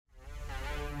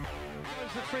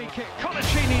There's a free kick.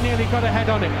 Colaccini nearly got a head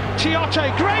on it.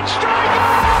 Chiotte, great strike!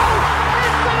 Oh!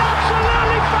 It's an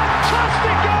absolutely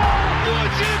fantastic goal!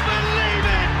 Would you believe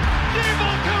it?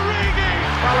 Divock Origi!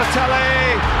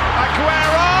 Balotelli,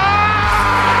 Aguero!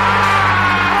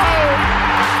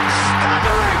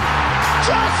 Staggering!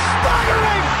 Just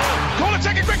staggering! Corner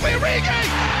taken quickly, Origi!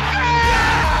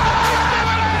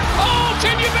 Oh,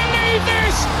 can you believe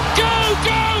this? Go,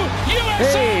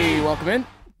 USA! Hey, welcome in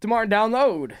to Martin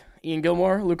Download. Ian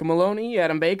Gilmore, Luca Maloney,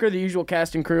 Adam Baker, the usual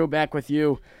cast and crew back with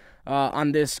you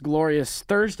on this glorious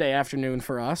Thursday afternoon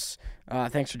for us.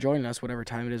 Thanks for joining us, whatever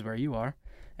time it is where you are.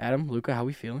 Adam, Luca, how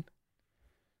we feeling?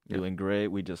 Doing great.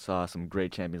 We just saw some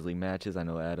great Champions League matches. I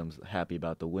know Adam's happy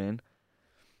about the win.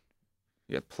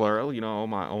 Yeah, plural. You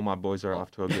know, all my boys are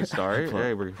off to a good start.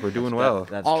 Hey, we're doing well.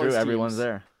 That's All true. his Everyone's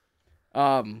teams.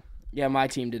 there. Yeah, my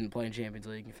team didn't play in Champions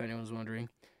League, if anyone's wondering.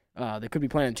 They could be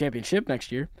playing in Championship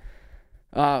next year.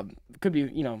 Could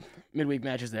be, midweek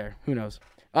matches there. Who knows?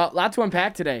 Lot to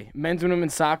unpack today. Men's and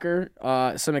women's soccer.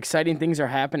 Some exciting things are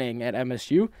happening at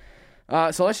MSU.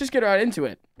 So let's just get right into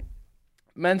it.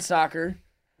 Men's soccer.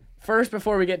 First,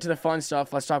 before we get to the fun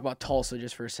stuff, let's talk about Tulsa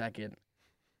just for a second.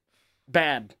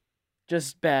 Bad.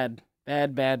 Just bad.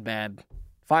 Bad.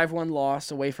 5-1 loss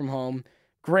away from home.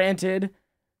 Granted,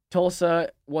 Tulsa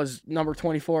was number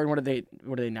 24, and what are they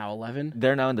now, 11?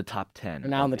 They're now in the top 10. They're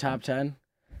now in the top 10.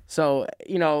 So,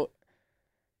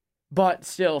 but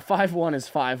still, 5-1 is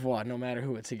 5-1, no matter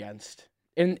who it's against.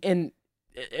 And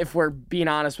if we're being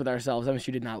honest with ourselves,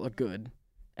 MSU did not look good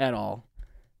at all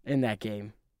in that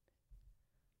game.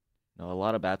 No, a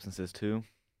lot of absences too.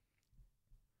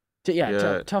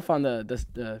 Tough on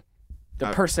the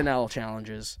personnel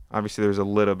challenges. Obviously, there's a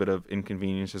little bit of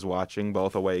inconveniences watching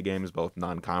both away games, both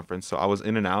non-conference. So I was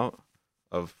in and out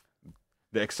of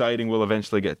the exciting. We'll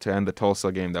eventually get to end the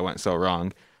Tulsa game that went so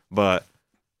wrong. But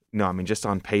no, I mean, just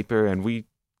on paper, and we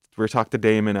talked to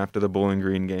Damon after the Bowling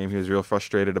Green game. He was real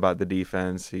frustrated about the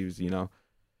defense. He was,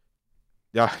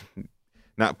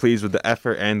 not pleased with the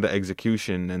effort and the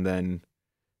execution. And then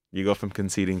you go from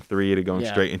conceding 3 to going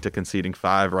straight into conceding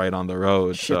 5 right on the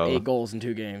road. Ship 8 goals in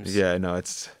 2 games. Yeah, no,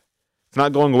 it's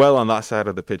not going well on that side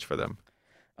of the pitch for them.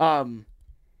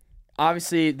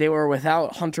 Obviously, they were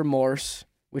without Hunter Morse,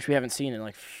 which we haven't seen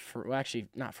in actually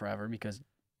not forever because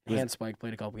Handspike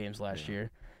played a couple games last year.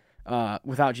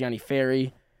 Without Gianni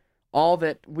Ferri. All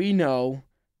that we know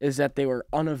is that they were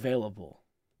unavailable.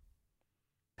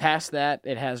 Past that,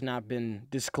 it has not been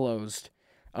disclosed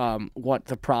what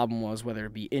the problem was, whether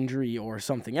it be injury or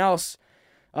something else.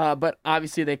 But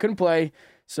obviously they couldn't play,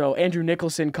 so Andrew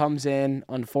Nicholson comes in,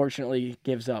 unfortunately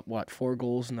gives up, 4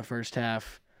 goals in the first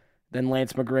half. Then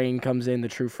Lance McGrain comes in, the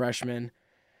true freshman.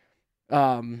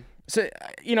 So,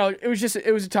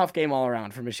 it was a tough game all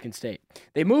around for Michigan State.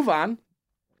 They move on.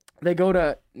 They go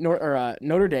to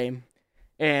Notre Dame,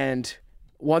 and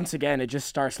once again, it just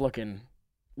starts looking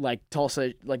like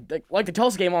Tulsa, like the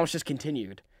Tulsa game almost just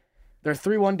continued. They're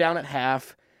 3-1 down at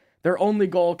half. Their only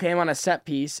goal came on a set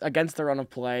piece against the run of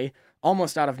play,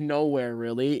 almost out of nowhere,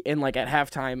 really. And at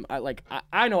halftime,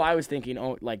 I know I was thinking,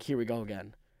 here we go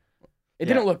again. It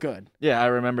didn't look good. Yeah, I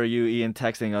remember you, Ian,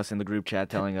 texting us in the group chat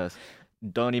telling us,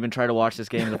 don't even try to watch this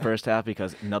game in the first half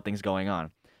because nothing's going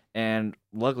on. And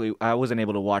luckily, I wasn't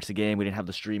able to watch the game. We didn't have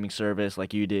the streaming service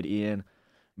like you did, Ian.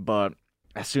 But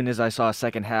as soon as I saw a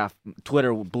second half,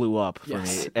 Twitter blew up for me.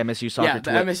 MSU Soccer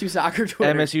Twitter. Yeah, the MSU Soccer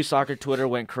Twitter. MSU Soccer Twitter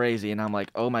went crazy, and I'm like,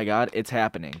 oh my God, it's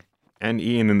happening. And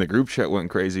Ian in the group chat went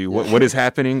crazy. What is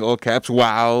happening? All caps,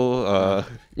 wow.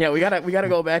 Yeah, we gotta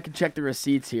go back and check the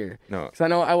receipts here. No. Because I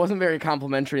know I wasn't very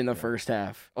complimentary in the first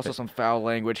half. Also some foul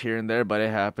language here and there, but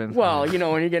it happened. Well,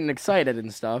 when you're getting excited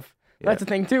and stuff. Yeah. That's the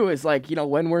thing, too, is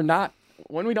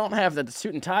when we don't have the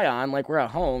suit and tie on, like we're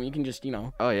at home, you can just,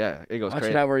 Oh, yeah. It goes watch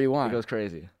crazy. it however you want. It goes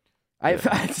crazy.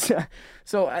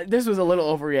 So this was a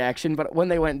little overreaction, but when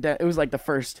they went down, it was like the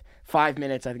first 5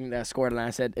 minutes, I think, that I scored, and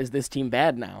I said, is this team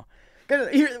bad now?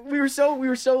 Because we were so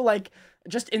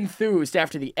just enthused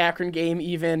after the Akron game,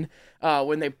 even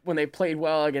when they played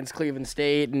well against Cleveland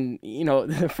State, and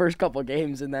the first couple of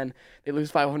games, and then they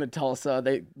lose 5-1 to Tulsa.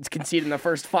 They concede in the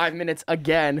first 5 minutes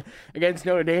again against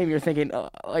Notre Dame. You're thinking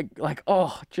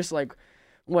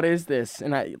what is this?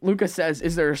 And Lucas says,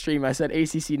 "Is there a stream?" I said,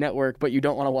 "ACC Network," but you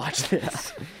don't want to watch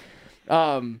this.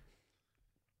 The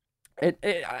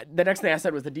next thing I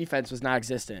said was the defense was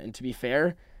non-existent, and to be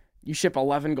fair, you ship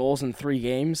 11 goals in 3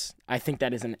 games. I think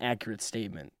that is an accurate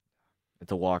statement.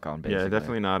 It's a walk-on, basically. Yeah,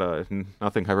 definitely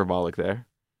nothing hyperbolic there.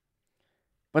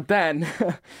 But then,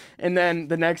 and then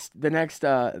the next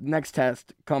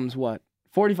test comes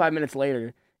 45 minutes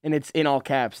later, and it's in all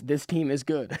caps. This team is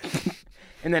good,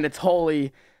 and then it's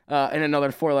Holy and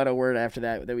another 4-letter word after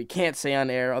that we can't say on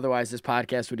air. Otherwise, this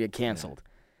podcast would get canceled.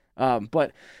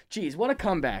 But, geez, what a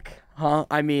comeback, huh?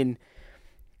 I mean,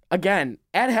 again,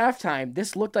 at halftime,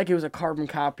 this looked like it was a carbon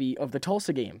copy of the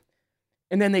Tulsa game.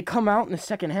 And then they come out in the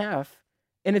second half,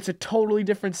 and it's a totally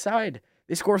different side.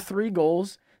 They score 3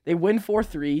 goals. They win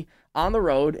 4-3 on the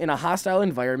road in a hostile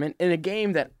environment in a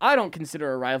game that I don't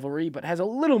consider a rivalry, but has a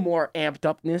little more amped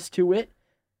upness to it.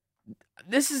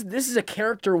 This is a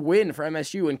character win for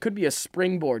MSU and could be a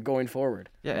springboard going forward.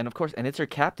 Yeah, and of course, and it's their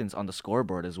captains on the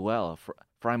scoreboard as well.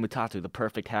 Frei Mutatu, the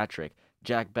perfect hat trick.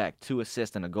 Jack Beck, 2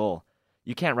 assists and a goal.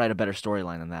 You can't write a better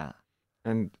storyline than that.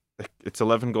 And it's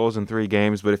 11 goals in 3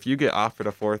 games, but if you get offered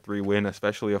a 4-3 win,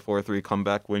 especially a 4-3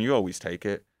 comeback win, you always take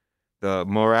it. The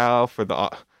morale for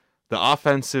the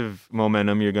offensive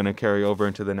momentum you're going to carry over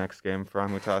into the next game. Frei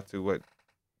Mutatu, what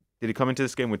did he come into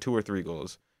this game with 2 or 3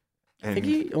 goals? I think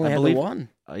he only had the one.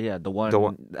 Yeah, the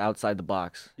one outside the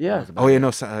box. Yeah.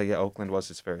 Oakland was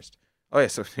his first. Oh, yeah,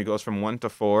 so he goes from 1 to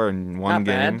 4 in one Not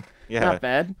game. bad. Yeah, Not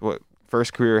bad.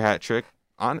 First career hat trick.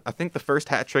 I think the first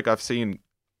hat trick I've seen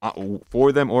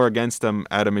for them or against them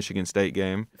at a Michigan State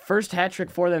game. First hat trick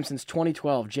for them since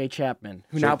 2012, Jay Chapman,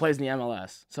 who now plays in the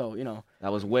MLS. So,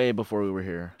 That was way before we were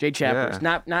here. Jay Chapman's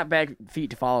not bad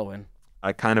feet to follow in.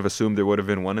 I kind of assumed there would have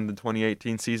been one in the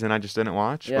 2018 season. I just didn't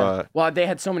watch. Yeah. But Well, they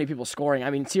had so many people scoring.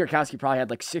 I mean, Sierkowski probably had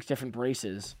like 6 different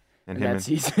braces in that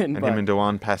season. him and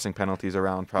Dewan passing penalties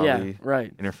around probably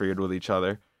right. interfered with each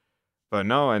other. But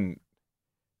no, and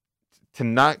to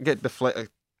not get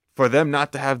for them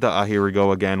not to have the here we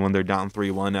go again when they're down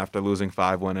 3-1 after losing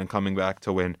 5-1 and coming back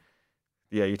to win.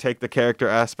 Yeah, you take the character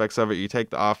aspects of it, you take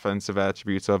the offensive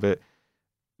attributes of it.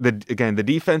 The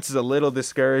defense is a little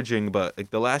discouraging, but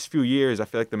the last few years, I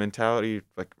feel like the mentality,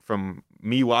 from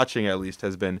me watching at least,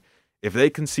 has been if they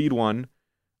concede 1,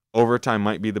 overtime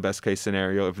might be the best case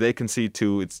scenario. If they concede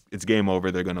 2, it's game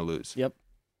over. They're going to lose. Yep.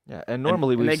 Yeah, and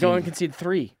normally they go and concede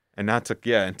 3. And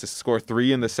to score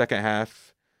 3 in the second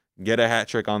half, get a hat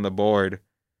trick on the board.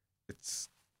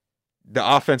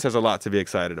 The offense has a lot to be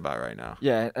excited about right now.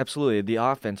 Yeah, absolutely. The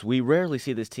offense, we rarely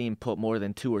see this team put more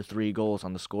than 2 or 3 goals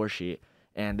on the score sheet.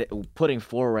 And putting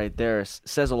 4 right there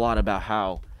says a lot about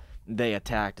how they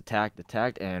attacked,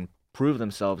 and proved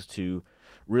themselves to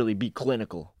really be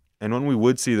clinical. And when we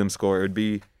would see them score, it would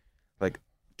be like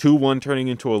 2-1 turning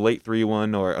into a late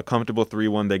 3-1 or a comfortable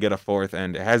 3-1. They get a 4th,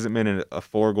 and it hasn't been a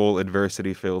 4-goal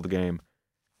adversity-filled game.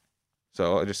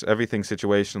 So just everything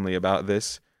situationally about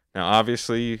this. Now,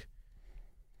 obviously,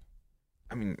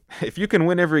 I mean, if you can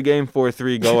win every game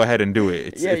 4-3, go ahead and do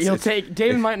it.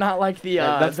 David might not like the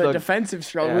defensive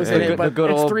struggles in it, but the good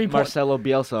it's old 3 points. Marcelo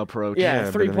Bielsa approach. Yeah,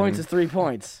 3 points is 3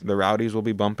 points. The Rowdies will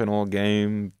be bumping all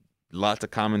game. Lot to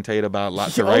commentate about,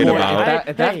 lot to write about.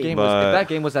 If that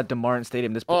game was at DeMartin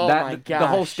Stadium, my gosh, the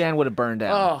whole stand would have burned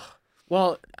down. Oh,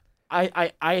 well,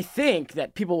 I think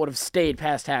that people would have stayed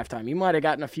past halftime. You might have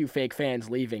gotten a few fake fans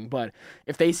leaving, but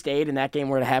if they stayed and that game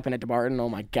were to happen at DeMartin, oh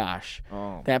my gosh,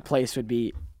 that place would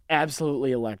be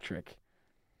absolutely electric.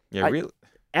 Yeah, really.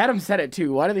 Adam said it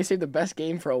too. Why do they save the best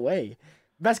game for away?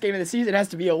 Best game of the season has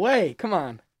to be away. Come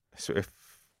on. So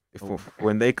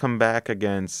when they come back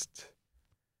against,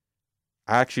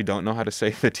 I actually don't know how to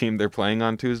say the team they're playing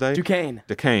on Tuesday. Duquesne.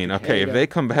 Okay, if they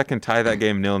come back and tie that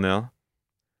game 0-0,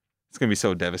 it's gonna be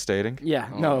so devastating. Yeah,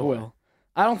 no, it will.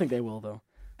 I don't think they will though.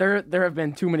 There have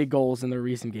been too many goals in their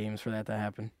recent games for that to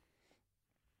happen.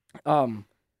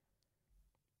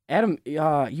 Adam,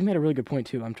 you made a really good point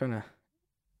too. I'm trying to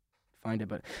find it,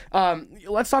 but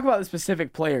let's talk about the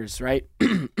specific players, right?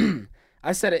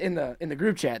 I said it in the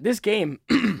group chat. This game,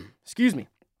 excuse me,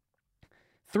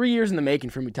 3 years in the making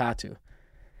for Mutatu.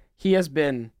 He has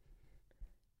been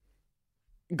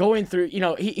going through,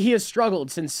 he has struggled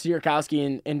since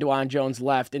Sierkowski and DeJuan Jones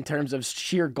left in terms of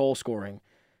sheer goal scoring.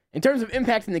 In terms of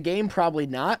impacting the game, probably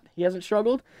not. He hasn't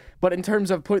struggled. But in terms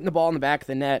of putting the ball in the back of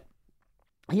the net,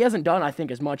 he hasn't done, I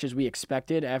think, as much as we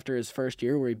expected after his first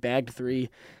year where he bagged 3,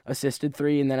 assisted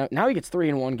 3, and then now he gets 3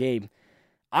 in one game.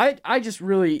 I just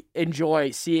really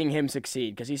enjoy seeing him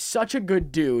succeed because he's such a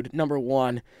good dude, number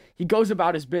one. He goes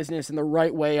about his business in the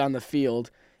right way on the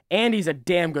field, and he's a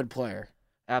damn good player.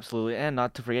 Absolutely, and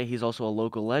not to forget, he's also a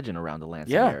local legend around the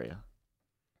Lansing area.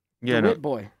 Yeah, DeWitt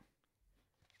boy.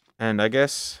 And I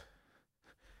guess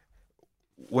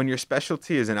when your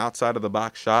specialty is an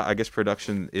outside-of-the-box shot, I guess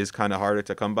production is kind of harder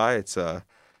to come by. It's a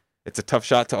tough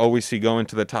shot to always see go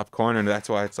into the top corner, and that's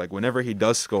why it's like whenever he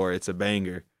does score, it's a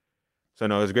banger. So,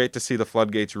 no, it's great to see the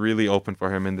floodgates really open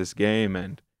for him in this game,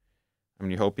 and I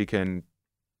mean, you hope he can,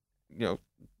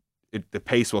 the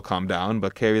pace will come down,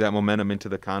 but carry that momentum into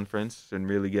the conference and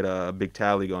really get a big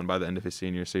tally going by the end of his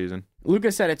senior season.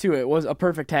 Lucas said it too. It was a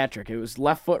perfect hat trick. It was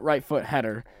left foot, right foot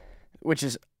header, which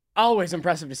is always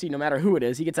impressive to see no matter who it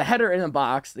is. He gets a header in a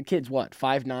box. The kid's what,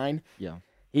 5'9"? Yeah.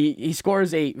 He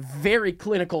scores a very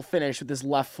clinical finish with his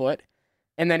left foot,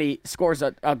 and then he scores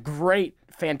a great,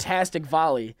 fantastic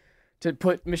volley to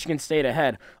put Michigan State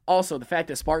ahead. Also, the fact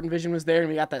that Spartan Vision was there and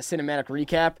we got that cinematic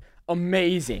recap,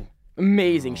 amazing.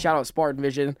 Amazing. Shout out Spartan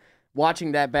Vision.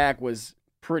 Watching that back was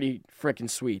pretty freaking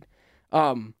sweet.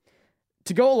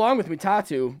 To go along with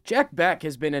Mutatu, Jack Beck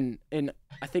has been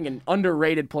I think an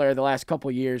underrated player the last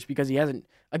couple years because he hasn't,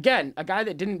 again, a guy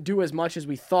that didn't do as much as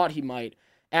we thought he might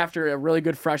after a really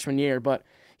good freshman year, but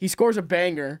he scores a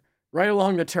banger right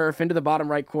along the turf into the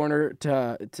bottom right corner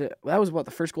to that was what,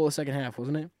 the first goal of the second half,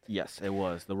 wasn't it? Yes, it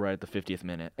was. Right at the 50th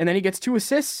minute. And then he gets 2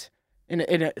 assists.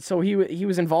 So he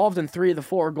was involved in 3 of the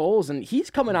 4 goals, and he's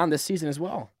coming on this season as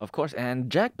well. Of course, and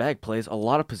Jack Beck plays a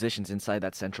lot of positions inside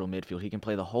that central midfield. He can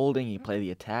play the holding, he can play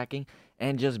the attacking,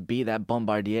 and just be that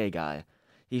bombardier guy.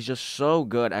 He's just so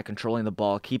good at controlling the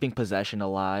ball, keeping possession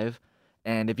alive.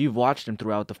 And if you've watched him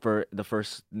throughout the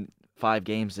first 5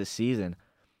 games this season,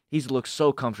 he's looked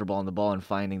so comfortable on the ball and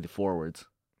finding the forwards.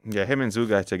 Yeah, him and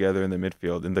Zugai together in the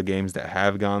midfield in the games that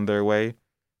have gone their way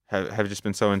have just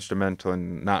been so instrumental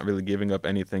in not really giving up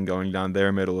anything going down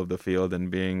their middle of the field and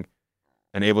being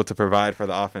and able to provide for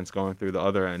the offense going through the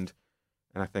other end.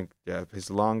 And I think, yeah,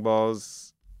 his long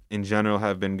balls in general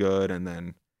have been good. And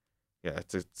then, yeah,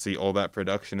 to see all that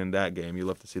production in that game, you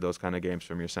love to see those kind of games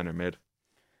from your center mid.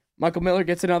 Michael Miller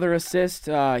gets another assist.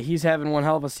 He's having one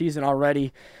hell of a season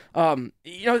already.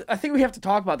 I think we have to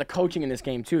talk about the coaching in this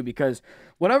game too, because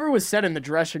whatever was said in the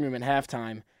dressing room at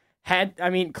halftime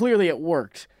clearly it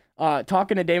worked.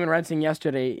 Talking to Damon Rensing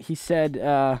yesterday, he said,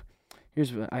 I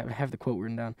have the quote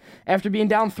written down. After being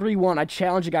down 3-1, I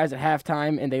challenged the guys at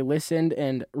halftime, and they listened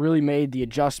and really made the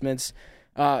adjustments.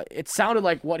 It sounded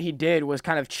like what he did was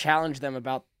kind of challenge them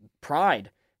about pride.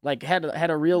 Like had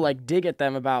a real like dig at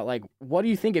them about like, what do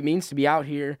you think it means to be out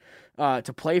here,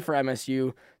 to play for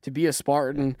MSU, to be a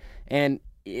Spartan, and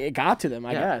it got to them,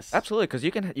 I guess. Absolutely, because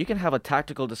you can have a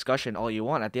tactical discussion all you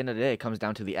want. At the end of the day, it comes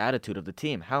down to the attitude of the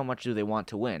team. How much do they want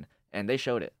to win? And they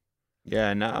showed it.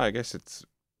 Yeah, now I guess it's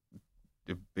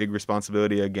a big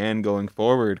responsibility again going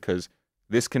forward, because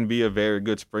this can be a very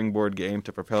good springboard game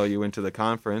to propel you into the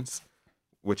conference,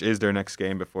 which is their next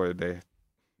game before they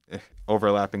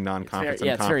overlapping non-conference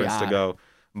and conference to go.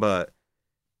 But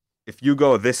if you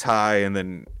go this high and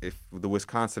then if the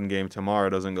Wisconsin game tomorrow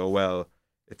doesn't go well,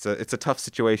 it's a tough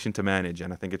situation to manage,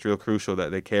 and I think it's real crucial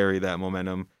that they carry that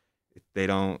momentum. They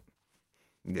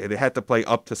had to play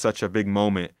up to such a big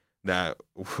moment that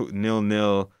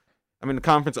 0-0. I mean, the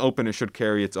conference opener should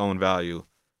carry its own value,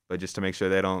 but just to make sure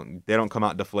they don't come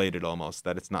out deflated almost,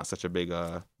 that it's not such a big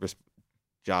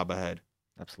job ahead.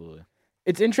 Absolutely.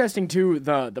 It's interesting too,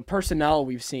 the personnel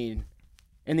we've seen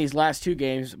in these last 2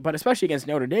 games, but especially against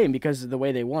Notre Dame because of the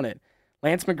way they won it.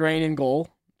 Lance McGrain in goal,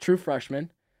 true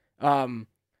freshman.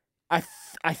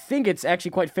 I think it's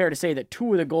actually quite fair to say that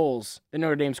 2 of the goals that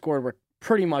Notre Dame scored were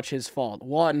pretty much his fault.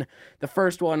 The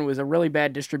first one was a really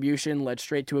bad distribution, led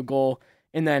straight to a goal,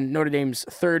 and then Notre Dame's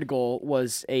third goal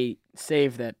was a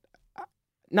save that,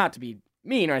 not to be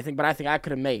mean or anything, but I think I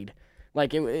could have made.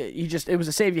 Like it was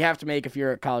a save you have to make if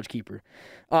you're a college keeper.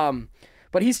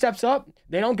 But he steps up.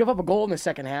 They don't give up a goal in the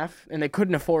second half, and they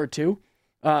couldn't afford to.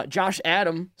 Josh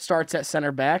Adam starts at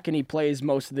center back, and he plays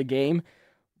most of the game.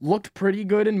 Looked pretty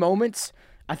good in moments.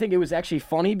 I think it was actually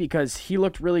funny because he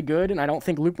looked really good, and I don't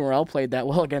think Luke Morrell played that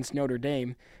well against Notre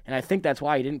Dame, and I think that's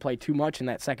why he didn't play too much in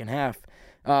that second half.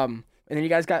 And then you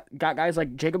guys got guys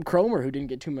like Jacob Cromer, who didn't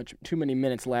get too many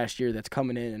minutes last year, that's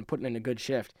coming in and putting in a good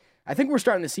shift. I think we're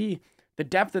starting to see the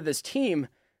depth of this team.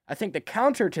 I think the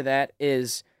counter to that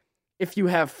is, if you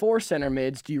have 4 center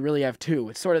mids, do you really have 2?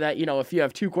 It's sort of that, if you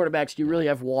have 2 quarterbacks, do you really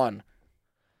have 1?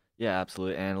 Yeah,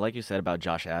 absolutely. And like you said about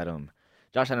Josh Adam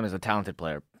is a talented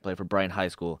player. Played for Bryan High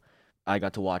School. I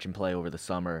got to watch him play over the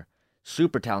summer.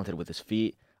 Super talented with his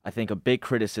feet. I think a big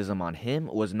criticism on him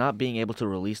was not being able to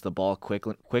release the ball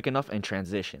quick enough in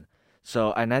transition.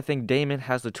 And I think Damon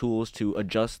has the tools to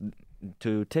adjust,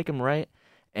 to take him right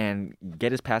and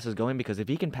get his passes going, because if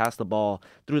he can pass the ball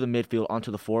through the midfield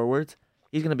onto the forwards,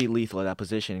 he's going to be lethal at that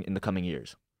position in the coming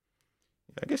years.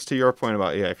 I guess to your point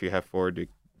about, if you have 4, do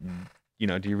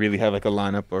you really have like a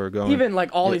lineup or going? Even like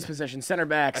all these positions, center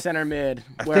back, center mid,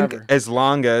 wherever. I think as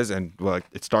long as,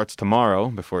 it starts tomorrow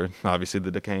before obviously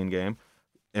the Duquesne game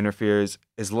interferes,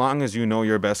 as long as you know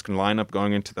your best lineup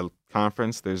going into the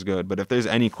conference, there's good. But if there's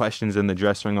any questions in the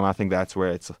dressing room, I think that's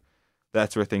where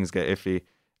things get iffy.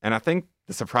 And I think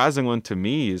the surprising one to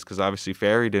me is because obviously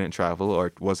Ferry didn't travel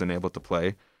or wasn't able to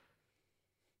play.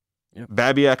 Yep.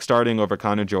 Babiak starting over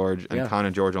Connor George, and Yeah.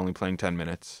 Connor George only playing 10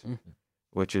 minutes,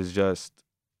 which is just.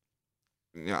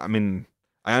 I mean,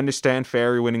 I understand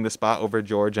Ferry winning the spot over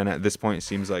George, and at this point, it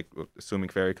seems like, assuming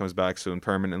Ferry comes back soon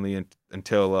permanently,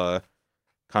 until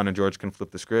Connor George can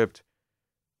flip the script.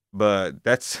 But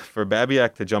that's for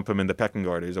Babiak to jump him in the pecking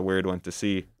order is a weird one to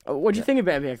see. What'd you think of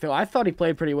Babiak, though? I thought he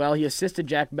played pretty well. He assisted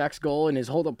Jack Beck's goal, and his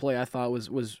hold-up play I thought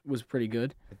was pretty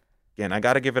good. Again, I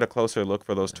got to give it a closer look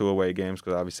for those 2 away games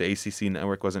because obviously ACC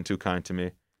Network wasn't too kind to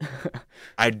me.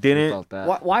 I didn't. Felt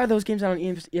that. Why are those games on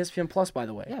ESPN Plus, by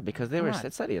the way? Yeah, because they Come were on.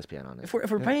 it said ESPN on it. If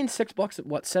we're paying $6, at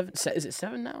what, 7? Is it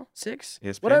 7 now? 6?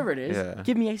 ESPN? Whatever it is. Yeah.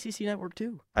 Give me ACC Network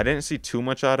too. I didn't see too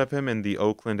much out of him in the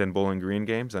Oakland and Bowling Green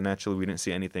games, and actually we didn't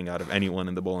see anything out of anyone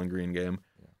in the Bowling Green game.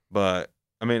 But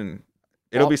I mean,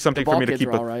 it'll be something for me to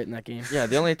keep. All right in that game. Yeah,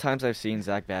 the only times I've seen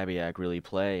Zach Babiak really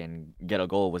play and get a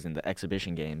goal was in the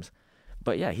exhibition games.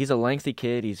 But yeah, he's a lengthy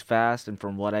kid. He's fast, and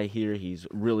from what I hear, he's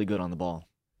really good on the ball.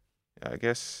 I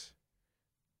guess.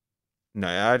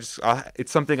 No,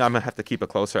 it's something I'm gonna have to keep a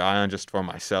closer eye on just for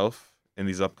myself in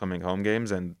these upcoming home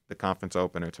games and the conference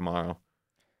opener tomorrow.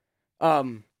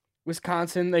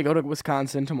 Wisconsin. They go to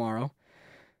Wisconsin tomorrow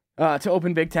to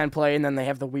open Big Ten play, and then they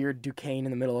have the weird Duquesne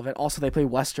in the middle of it. Also, they play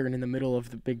Western in the middle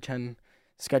of the Big Ten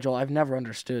schedule. I've never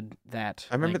understood that.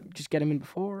 I remember just get them in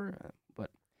before, but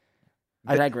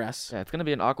I digress. Yeah, it's gonna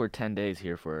be an awkward 10 days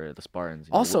here for the Spartans.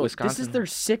 Also, Wisconsin, this is their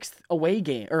 6th away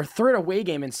game or 3rd away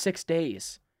game in 6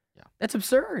 days. Yeah. That's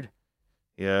absurd.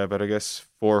 Yeah, but I guess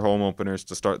 4 home openers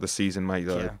to start the season might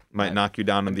knock you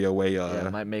down in the away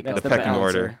might make That's up the the pecking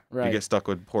balancer, order. right. You get stuck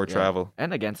with poor travel.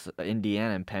 And against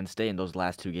Indiana and Penn State in those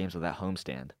last 2 games of that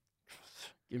homestand.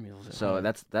 Give me those. At So home.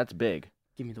 that's big.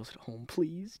 Give me those at home,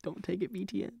 please. Don't take it,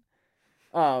 BTN.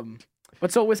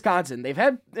 But so Wisconsin, they've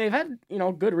had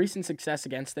good recent success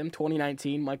against them.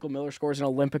 2019, Michael Miller scores an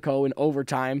Olympico in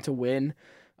overtime to win,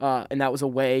 and that was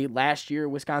away. Last year,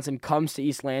 Wisconsin comes to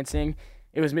East Lansing.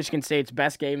 It was Michigan State's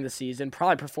best game of the season,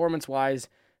 probably performance-wise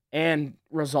and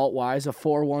result-wise, a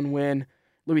 4-1 win.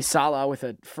 Luis Sala with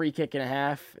a free kick and a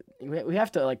half. We have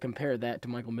to compare that to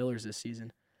Michael Miller's this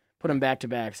season. Put them back to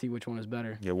back, see which one is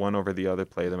better. Yeah, one over the other,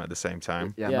 play them at the same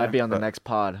time. Yeah, Yeah. might be on the But- next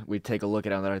pod. We take a look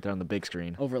at it right there on the big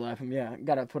screen. Overlap them, yeah.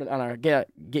 Gotta put it on our get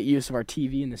use of our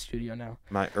TV in the studio now.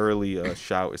 My early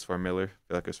shout is for Miller. I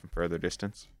feel like it's from further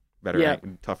distance. Better, Yeah.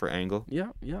 tougher angle.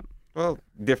 Yeah. Well,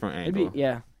 different angle. Maybe,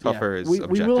 yeah. Tougher yeah. is we will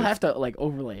objective. have to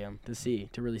overlay them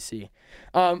to really see.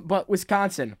 But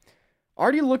Wisconsin,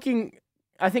 already looking,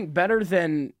 I think, better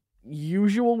than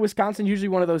usual. Wisconsin usually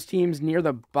one of those teams near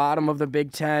the bottom of the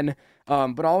Big Ten,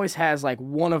 but always has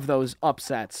one of those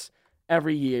upsets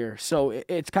every year. So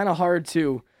it's kind of hard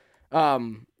to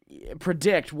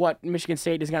predict what Michigan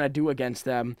State is going to do against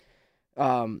them.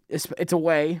 It's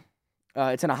away.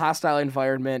 It's in a hostile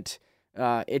environment.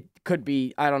 It could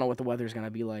be, I don't know what the weather's going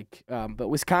to be like. But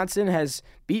Wisconsin has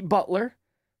beat Butler,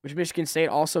 which Michigan State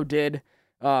also did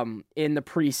in the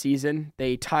preseason.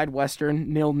 They tied Western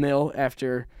 0-0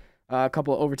 after a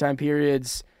couple of overtime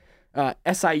periods.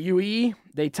 SIUE,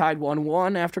 they tied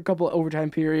 1-1 after a couple of overtime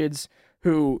periods,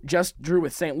 who just drew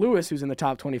with St. Louis, who's in the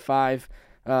top 25.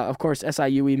 Of course,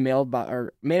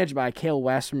 SIUE managed by Cale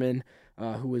Wasserman,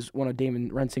 who was one of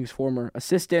Damon Rensing's former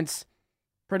assistants.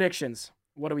 Predictions.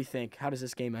 What do we think? How does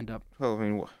this game end up? Well, I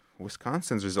mean,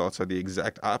 Wisconsin's results are the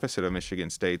exact opposite of Michigan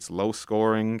State's. Low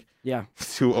scoring, Yeah.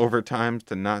 2 overtimes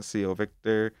to not see a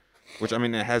victor, which, I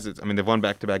mean, they've won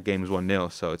back-to-back games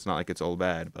 1-0, so it's not like it's all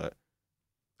bad, but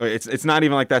it's not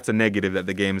even like that's a negative that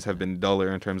the games have been duller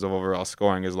in terms of overall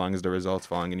scoring as long as the results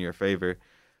falling in your favor.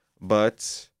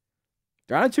 But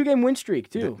They're on a 2-game win streak,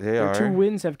 too. They Their are. 2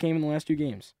 wins have came in the last 2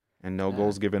 games. and no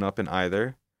goals given up in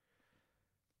either.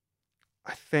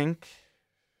 I think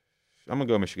I'm gonna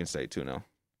go Michigan State 2-0.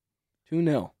 2-0.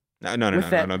 No.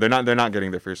 They're not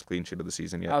getting their first clean sheet of the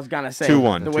season yet. I was going to say,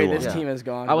 2-1, the way 2-1. this team has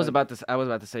gone. I was but-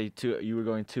 about to say 2. You were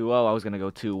going 2-0. I was gonna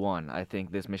go 2-1. I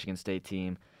think this Michigan State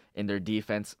team, in their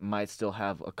defense, might still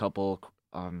have a couple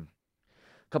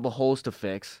holes to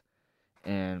fix,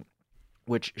 and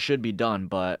which should be done.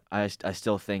 But I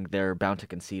still think they're bound to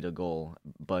concede a goal.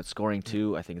 But scoring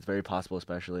 2, I think it's very possible,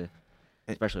 especially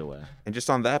away. And just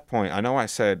on that point, I know I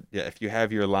said, if you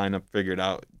have your lineup figured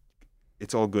out,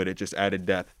 it's all good. It just added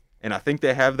depth. And I think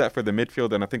they have that for the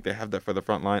midfield, and I think they have that for the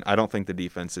front line. I don't think the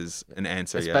defense is an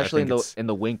answer yet. Especially in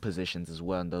the wing positions as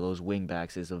well. And those wing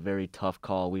backs is a very tough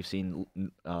call. We've seen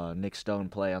Nick Stone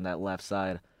play on that left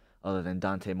side. Other than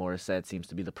Dante Morissette seems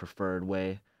to be the preferred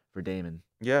way for Damon.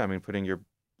 Yeah, I mean, putting your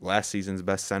last season's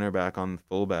best center back on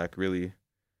fullback really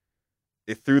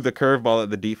it threw the curveball at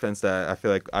the defense that I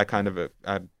feel like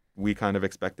we kind of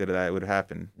expected that it would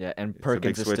happen. Yeah, and It's a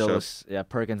Perkins big is still switch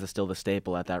Perkins is still the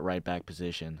staple at that right back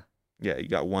position. Yeah, you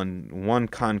got one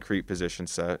concrete position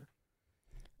set.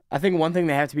 I think one thing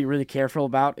they have to be really careful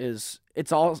about is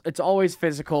it's always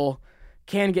physical,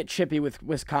 can get chippy with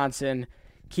Wisconsin.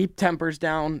 Keep tempers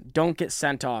down. Don't get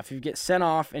sent off. If you get sent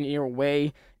off and you're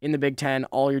away in the Big Ten,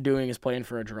 all you're doing is playing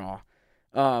for a draw.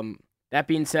 That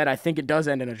being said, I think it does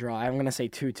end in a draw. I'm going to say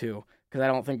 2-2 because I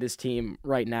don't think this team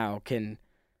right now can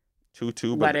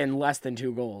 2-2, let in less than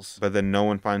 2 goals. But then no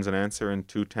one finds an answer in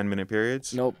 2 10-minute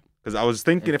periods? Nope. Because I was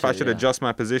thinking if I should yeah. adjust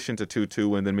my position to 2-2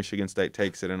 when then Michigan State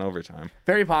takes it in overtime.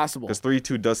 Very possible. Because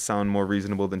 3-2 does sound more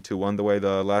reasonable than 2-1 the way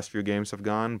the last few games have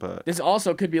gone, but This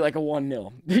also could be like a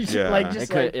 1-0.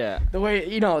 Yeah. The way,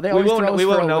 they We always throw us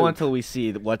won't for a know loop. until we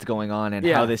see what's going on and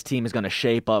Yeah. how this team is going to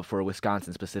shape up for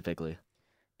Wisconsin specifically.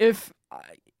 If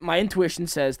my intuition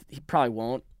says he probably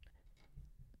won't.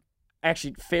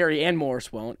 Actually, Ferry and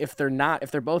Morris won't. If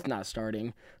they're both not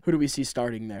starting, who do we see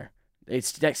starting there? They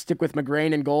stick with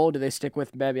McGrain in goal. Do they stick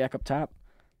with Babiak up top?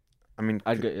 I mean,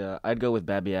 I'd go with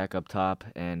Babiak up top,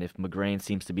 and if McGrain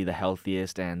seems to be the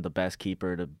healthiest and the best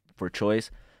keeper for choice,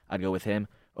 I'd go with him.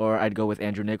 Or I'd go with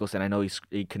Andrew Nicholson. I know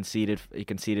he conceded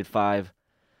 5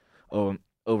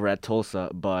 over at Tulsa,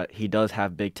 but he does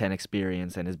have Big Ten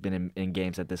experience and has been in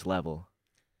games at this level.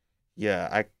 yeah,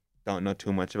 I don't know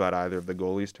too much about either of the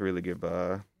goalies to really give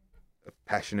a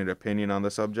passionate opinion on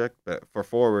the subject. But for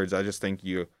forwards, I just think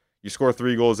you score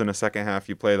 3 goals in the second half,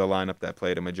 you play the lineup that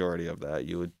played a majority of that.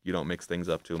 You don't mix things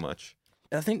up too much.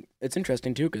 I think it's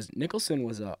interesting too because Nicholson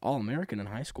was an All-American in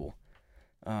high school.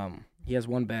 He has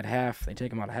one bad half. They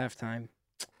take him out at halftime.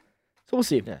 So we'll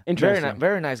see. Yeah, Interesting.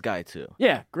 very nice guy too.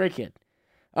 Yeah, great kid.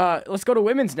 Let's go to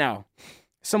women's now.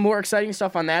 Some more exciting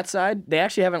stuff on that side. They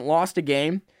actually haven't lost a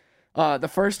game. The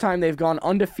first time they've gone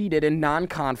undefeated in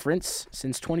non-conference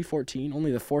since 2014.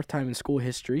 Only the 4th time in school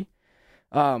history.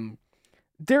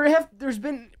 There's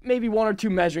been maybe 1 or 2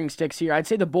 measuring sticks here. I'd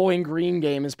say the Bowling Green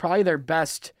game is probably their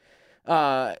best,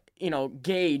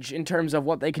 gauge in terms of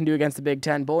what they can do against the Big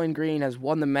Ten. Bowling Green has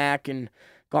won the MAC and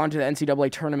gone to the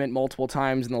NCAA tournament multiple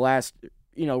times in the last,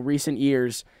 recent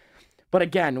years. But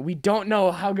again, we don't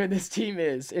know how good this team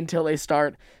is until they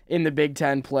start in the Big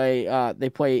Ten play. They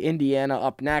play Indiana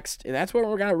up next, and that's where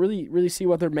we're gonna really, really see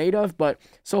what they're made of. But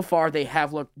so far, they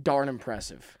have looked darn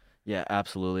impressive. Yeah,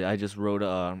 absolutely. I just wrote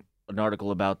an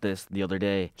article about this the other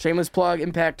day. Shameless plug,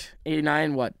 Impact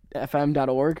 89,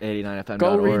 FM.org. 89fm.org.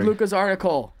 Go read Luca's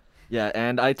article. Yeah,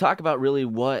 and I talk about really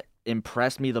what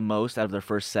impressed me the most out of their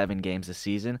first 7 games this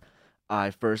season.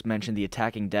 I first mentioned the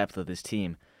attacking depth of this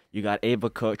team. You got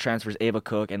transfers Ava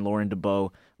Cook and Lauren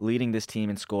DeBow leading this team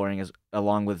in scoring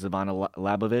along with Zavana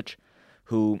Labovich,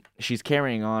 who she's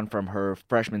carrying on from her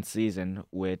freshman season,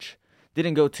 which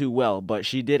didn't go too well, but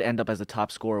she did end up as the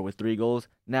top scorer with 3 goals.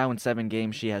 Now in 7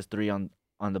 games, she has 3 on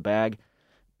the bag.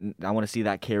 I want to see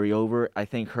that carry over. I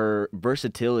think her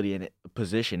versatility and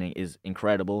positioning is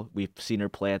incredible. We've seen her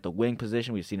play at the wing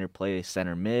position. We've seen her play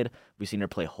center mid. We've seen her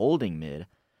play holding mid.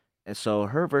 And so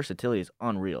her versatility is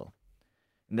unreal.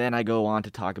 And then I go on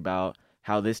to talk about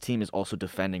how this team is also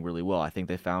defending really well. I think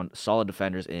they found solid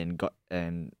defenders in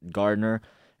Gardner,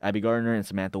 Abby Gardner, and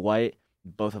Samantha White.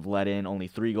 Both have let in only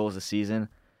 3 goals this season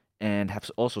and have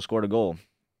also scored a goal.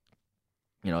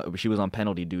 She was on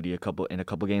penalty duty a couple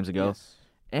games ago. Yes.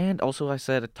 And also I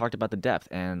talked about the depth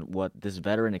and what this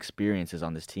veteran experience is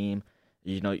on this team.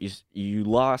 You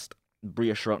lost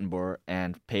Bria Schrotenboer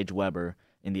and Paige Weber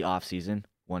in the offseason.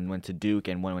 One went to Duke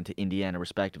and one went to Indiana,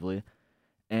 respectively.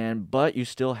 But you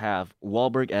still have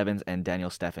Wahlberg, Evans, and Danielle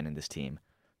Steffen in this team.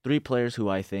 3 players who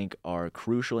I think are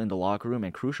crucial in the locker room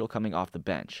and crucial coming off the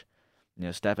bench.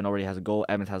 Steffen already has a goal,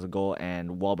 Evans has a goal,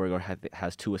 and Wahlberg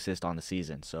has 2 assists on the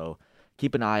season. So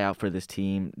keep an eye out for this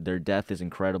team. Their depth is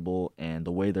incredible, and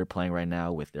the way they're playing right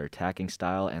now with their attacking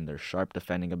style and their sharp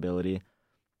defending ability,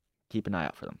 keep an eye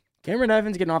out for them. Cameron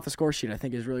Evans getting off the score sheet, I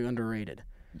think, is really underrated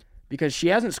because she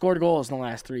hasn't scored goals in the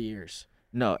last 3 years.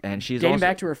 No, and she's Getting also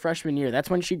back to her freshman year, that's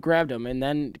when she grabbed him and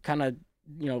then kind of,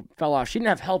 fell off. She didn't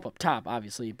have help up top,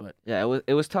 obviously, but yeah,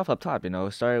 it was tough up top.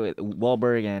 It started with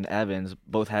Wahlberg and Evans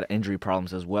both had injury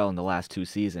problems as well in the last 2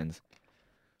 seasons,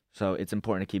 so it's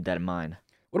important to keep that in mind.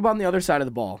 What about on the other side of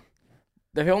the ball?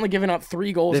 They've only given up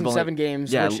 3 goals in 7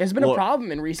 games, which has been a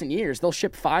problem in recent years. They'll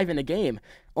ship 5 in a game,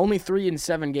 only 3 in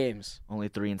 7 games. Only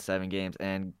 3 in 7 games,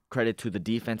 and credit to the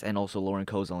defense and also Lauren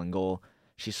Kozel in goal.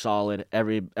 She's solid.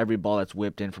 Every ball that's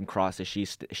whipped in from crosses,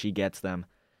 she gets them,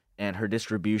 and her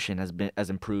distribution has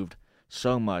improved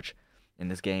so much in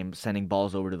this game, sending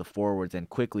balls over to the forwards and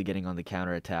quickly getting on the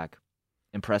counterattack.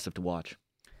 Impressive to watch.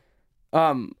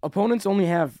 Opponents only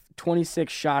have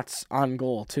 26 shots on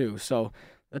goal too. So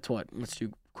that's what. Let's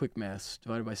do quick math.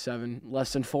 Divided by 7,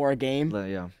 less than 4 a game.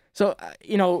 Yeah. So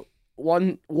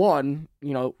Lauren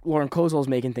Kozel's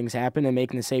making things happen and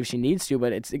making the saves she needs to,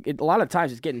 but a lot of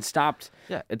times it's getting stopped.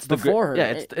 Yeah, it's before her.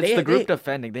 Yeah, it's the group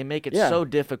defending. They make it so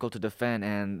difficult to defend,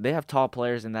 and they have tall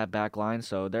players in that back line,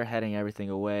 so they're heading everything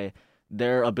away.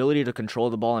 Their ability to control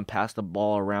the ball and pass the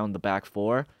ball around the back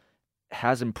four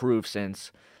has improved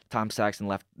since Tom Saxon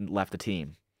left the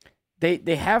team.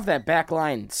 They have that back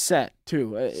line set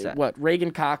too.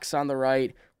 Reagan Cox on the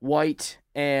right, White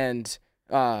and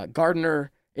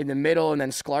Gardner in the middle, and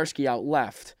then Sklarski out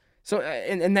left. So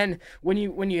and then when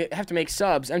you have to make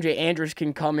subs, MJ Andrews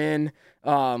can come in.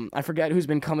 I forget who's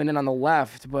been coming in on the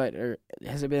left, but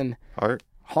has it been Hart?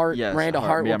 Yes, Miranda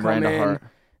Hart will come in. Hart.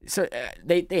 So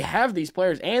they have these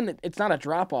players, and it's not a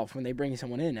drop off when they bring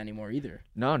someone in anymore either.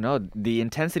 No, the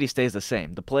intensity stays the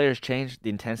same. The players change, the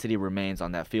intensity remains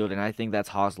on that field, and I think that's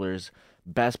Hosler's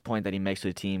best point that he makes to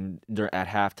the team at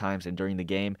half times and during the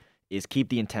game is keep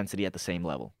the intensity at the same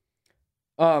level.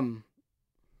 I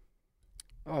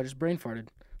just brain farted.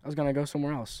 I was gonna go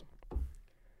somewhere else.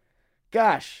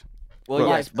 Gosh. Well,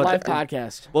 yes, but live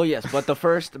podcast. Well, yes, but the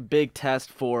first big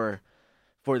test for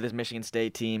this Michigan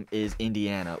State team is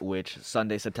Indiana, which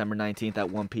Sunday, September 19th at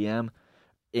 1 p.m.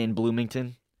 in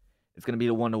Bloomington. It's going to be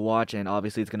the one to watch, and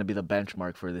obviously it's going to be the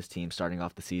benchmark for this team starting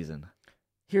off the season.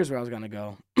 Here's where I was going to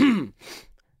go.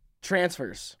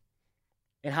 Transfers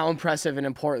and how impressive and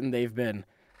important they've been.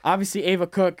 Obviously, Ava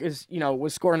Cook was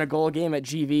scoring a goal a game at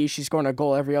GV. She's scoring a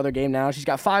goal every other game now. She's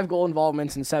got 5 goal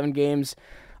involvements in 7 games.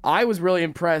 I was really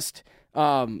impressed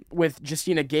with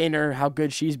Justina Gaynor, how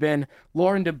good she's been.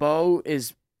 Lauren DeBow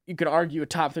is, you could argue, a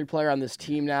top 3 player on this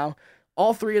team now.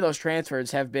 All 3 of those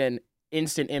transfers have been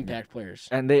instant impact players.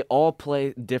 And they all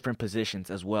play different positions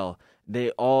as well.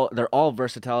 They're all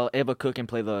versatile. Ava Cook can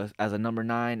play as a number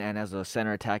 9 and as a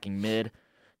center attacking mid.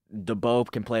 DeBow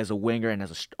can play as a winger and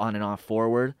as a on and off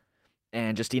forward.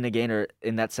 And Justina Gaynor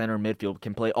in that center midfield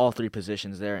can play all 3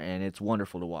 positions there, and it's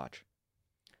wonderful to watch.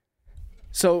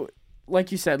 So, like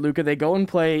you said, Luca, they go and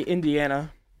play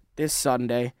Indiana this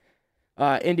Sunday.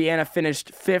 Indiana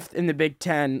finished 5th in the Big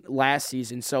Ten last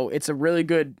season, so it's a really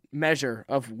good measure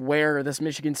of where this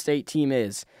Michigan State team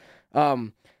is.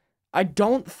 I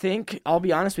don't think, I'll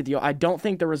be honest with you, I don't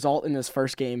think the result in this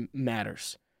first game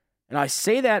matters. And I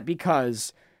say that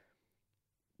because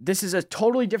this is a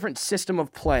totally different system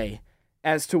of play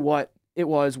as to what it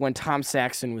was when Tom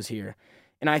Saxon was here.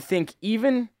 And I think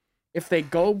even if they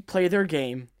go play their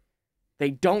game, they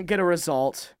don't get a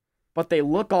result, but they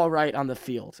look all right on the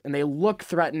field, and they look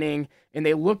threatening, and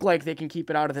they look like they can keep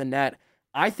it out of the net.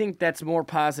 I think that's more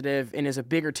positive and is a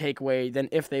bigger takeaway than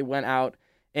if they went out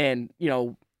and,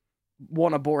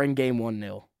 won a boring game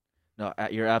 1-0. No,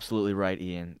 you're absolutely right,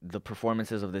 Ian. The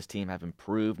performances of this team have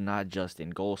improved, not just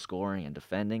in goal scoring and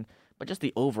defending, but just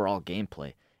the overall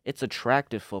gameplay. It's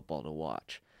attractive football to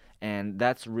watch. And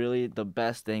that's really the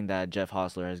best thing that Jeff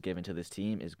Hosler has given to this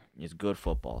team is good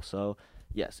football. So,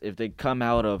 yes, if they come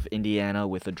out of Indiana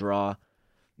with a draw,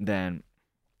 then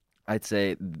I'd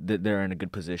say that they're in a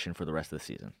good position for the rest of the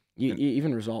season.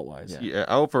 Even result-wise. Yeah,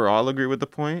 I overall agree with the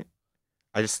point.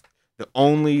 The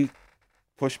only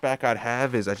pushback I'd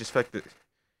have is I just feel like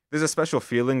there's a special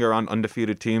feeling around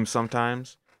undefeated teams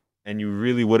sometimes, and you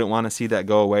really wouldn't want to see that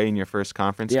go away in your first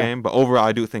conference game. But overall,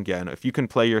 I do think, if you can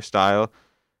play your style,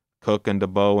 Cook and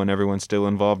DeBow and everyone's still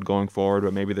involved going forward,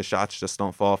 but maybe the shots just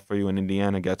don't fall for you and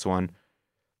Indiana gets one.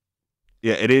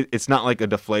 Yeah, it's not like a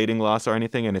deflating loss or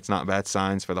anything, and it's not bad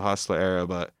signs for the Hosler era,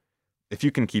 but if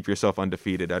you can keep yourself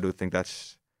undefeated, I do think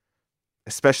that's,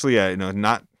 especially,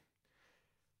 not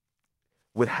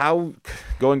with how,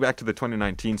 going back to the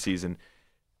 2019 season,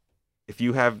 if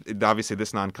you have, obviously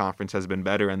this non-conference has been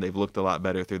better and they've looked a lot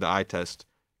better through the eye test,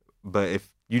 but if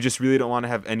you just really don't want to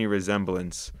have any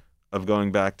resemblance of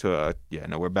going back to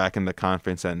we're back in the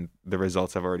conference and the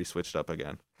results have already switched up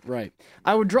again. Right.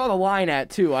 I would draw the line at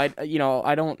too. I'm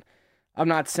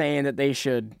not saying that they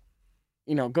should,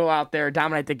 go out there,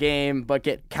 dominate the game, but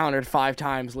get countered 5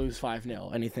 times, lose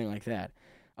 5-0, anything like that.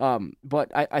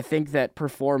 But I think that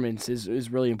performance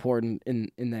is really important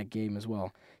in that game as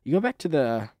well. You go back to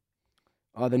the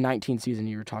 19 season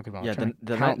you were talking about. Yeah,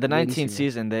 the 19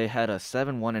 season they had a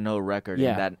 7-1-0 record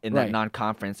that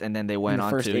non-conference, and then they went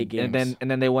on to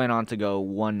and then they went on to go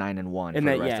 1-9-1 for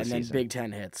the rest of the season. And then Big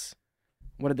Ten hits.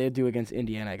 What did they do against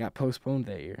Indiana? It got postponed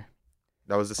that year.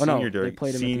 That was the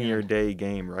senior day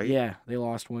game, right? Yeah, they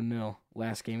lost 1-0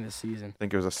 last game of the season. I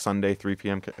think it was a Thursday 3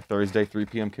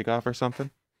 p.m. kickoff or something.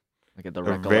 Like the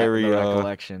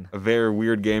recollection. A very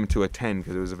weird game to attend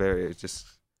because it was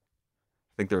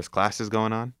think there was classes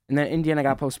going on. And then Indiana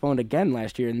got postponed again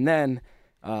last year, and then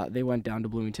they went down to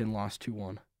Bloomington, lost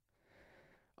 2-1.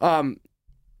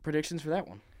 Predictions for that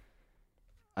one?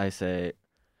 I say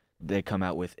they come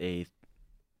out with a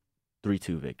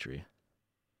 3-2 victory.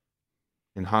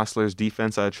 In Hostler's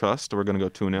defense, I trust. We're going to go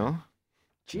 2-0.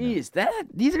 Jeez,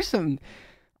 these are some.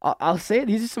 I'll say it.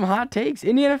 These are some hot takes.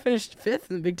 Indiana finished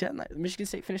 5th in the Big Ten. Michigan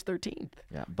State finished 13th.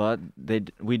 Yeah, but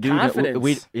we do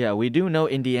Confidence. we do know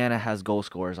Indiana has goal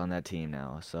scorers on that team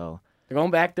now. So They're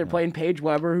going back. They're playing Paige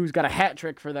Weber, who's got a hat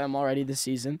trick for them already this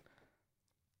season.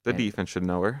 The defense should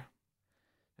know her.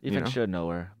 even should know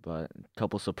her, but a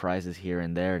couple surprises here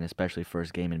and there, and especially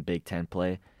first game in Big Ten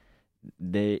play.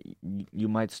 You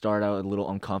might start out a little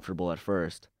uncomfortable at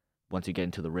first once you get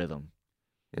into the rhythm.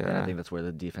 Yeah, And I think that's where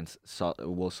the defense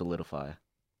will solidify.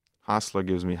 Hostler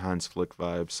gives me Hans Flick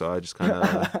vibes, so I just kind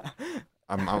of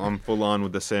I'm full on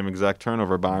with the same exact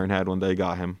turnover Bayern had when they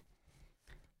got him.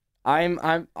 I'm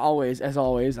always, as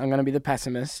always, I'm gonna be the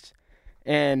pessimist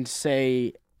and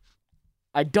say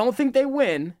I don't think they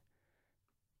win,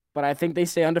 but I think they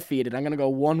stay undefeated. I'm gonna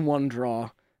go 1-1 draw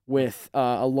with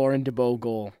a Lauren DeBow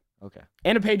goal. Okay.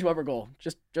 And a Paige Weber goal,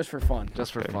 just for fun.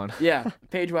 Just for fun. Yeah,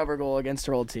 Paige Weber goal against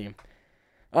her old team.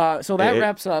 So that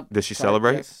wraps up. Does she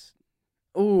celebrate? Yes.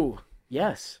 Ooh,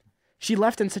 yes. She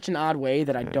left in such an odd way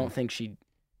that I don't think she'd,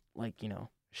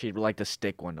 She'd like to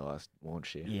stick one to us, won't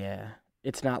she? Yeah.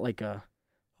 It's not like I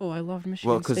love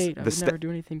Michigan 'cause State. I the would never do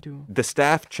anything to them. The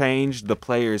staff changed, the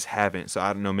players haven't, so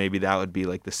I don't know, maybe that would be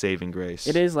like the saving grace.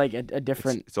 It is like a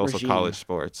different It's also regime. college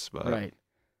sports, but Right.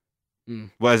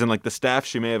 Well, as in like the staff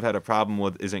she may have had a problem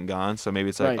with isn't gone, so maybe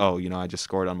it's like, Right. I just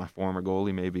scored on my former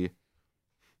goalie, maybe.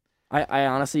 I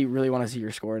honestly really want to see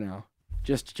your score now,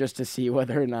 just to see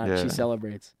whether or not Yeah. she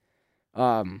celebrates.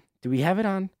 Do we have it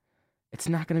on? It's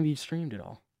not going to be streamed at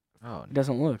all. Oh, It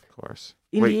doesn't look. Of course.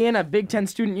 Indiana, Big Ten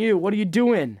Student U, what are you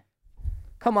doing?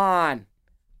 Come on.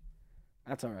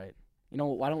 That's all right. You know,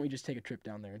 why don't we just take a trip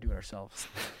down there and do it ourselves?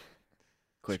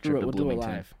 quick Screw trip it, to we'll do it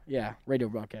Bloomington. live. Yeah, radio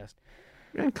broadcast.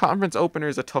 And conference opener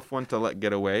is a tough one to let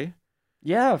get away.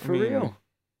 Yeah, for mean, real.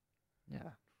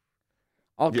 Yeah.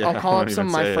 I'll Yeah, call I up won't some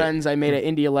of even my say it. friends I made at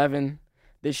Indy 11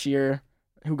 this year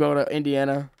who go to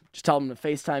Indiana. Just tell them to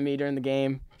FaceTime me during the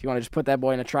game. If you want to just put that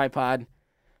boy in a tripod,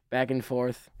 back and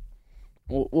forth,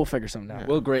 we'll figure something out.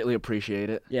 We'll greatly appreciate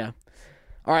it. Yeah.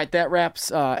 All right, that wraps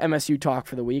MSU talk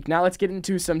for the week. Now let's get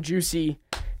into some juicy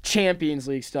Champions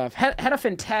League stuff. Had a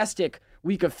fantastic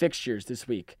week of fixtures this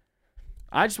week.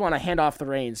 I just want to hand off the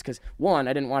reins because, one,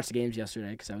 I didn't watch the games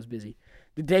yesterday because I was busy.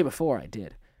 The day before I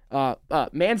did.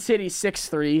 Man City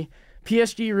 6-3.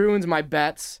 PSG ruins my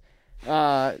bets.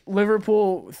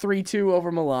 Liverpool 3-2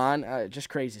 over Milan. Just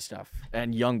crazy stuff.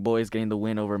 And Young Boys getting the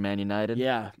win over Man United.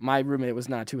 Yeah, my roommate was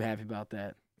not too happy about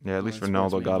that. Yeah, at least Sports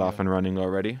Ronaldo got media. off and running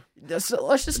already. So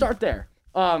let's just start there.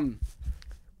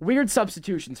 Weird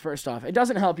substitutions. First off, it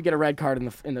doesn't help you get a red card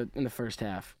in the first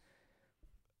half.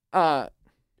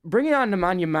 Bringing on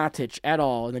Nemanja Matic at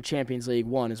all in the Champions League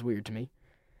 1 is weird to me.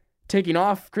 Taking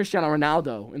off Cristiano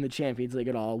Ronaldo in the Champions League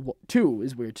at all 2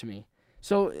 is weird to me.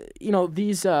 So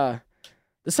these the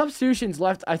substitutions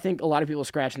left, I think, a lot of people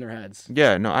scratching their heads.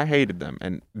 Yeah, no, I hated them.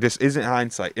 And this isn't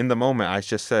hindsight. In the moment, I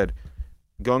just said,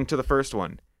 going to the first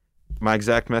one, my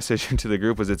exact message into the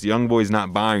group was, it's Young Boys, not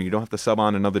Bayern. You don't have to sub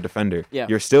on another defender. Yeah.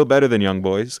 You're still better than Young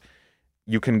Boys.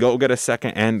 You can go get a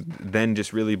second and then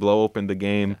just really blow open the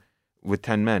game with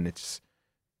 10 men. It's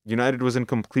United was in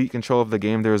complete control of the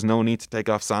game. There was no need to take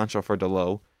off Sancho for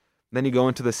Delo. Then you go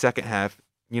into the second half.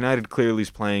 United's clearly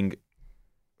sitting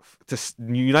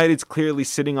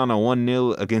on a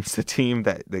 1-0 against a team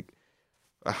that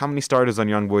how many starters on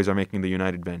Young Boys are making the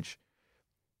United bench?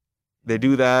 They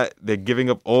do that. They're giving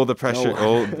up all the pressure.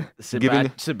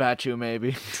 Sabatu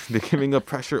maybe. They're giving up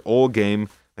pressure all game.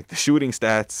 Like the shooting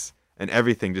stats and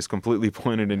everything just completely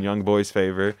pointed in Young Boys'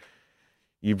 favor.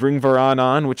 You bring Varane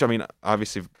on, which, I mean,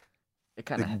 obviously,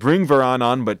 bring Varane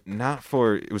on, but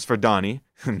it was for Donny.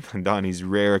 Donny's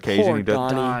rare occasion. Poor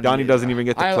Donny. Donny doesn't even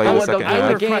get to play the second I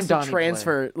half. would request a Donny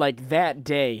transfer like that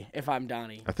day if I'm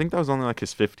Donny. I think that was only like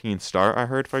his 15th start, I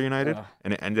heard, for United,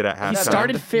 and it ended at halftime. He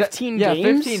started 15 Yeah,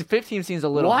 games? 15 seems a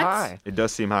little What? high. It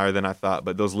does seem higher than I thought,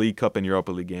 but those League Cup and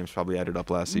Europa League games probably added up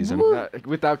last season.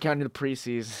 Without counting the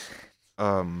preseason.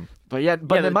 But Yeah,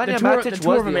 Nemanja the Matic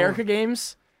Tour was of the America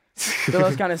games.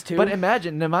 Those kind of too. But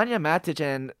imagine Nemanja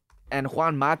Matic and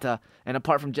Juan Mata, and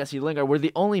apart from Jesse Lingard, were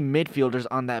the only midfielders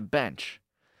on that bench.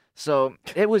 So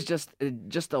it was just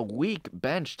a weak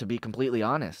bench, to be completely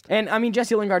honest. And, I mean,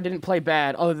 Jesse Lingard didn't play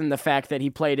bad other than the fact that he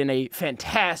played in a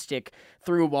fantastic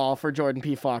through ball for Jordan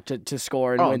P. Falk to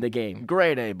score and win the game.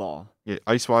 Great A ball. Yeah,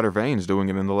 Ice Water Veins doing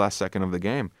it in the last second of the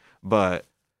game. But,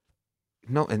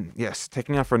 no, and yes,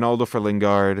 taking off Ronaldo for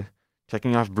Lingard,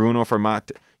 taking off Bruno for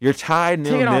Mate. You're tied 0-0.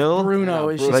 Taking off Bruno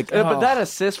is just... But that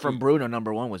assist from Bruno,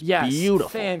 number one, was beautiful.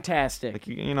 Fantastic. Like,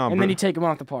 you know, and then you take him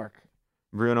off the park.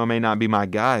 Bruno may not be my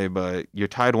guy, but you're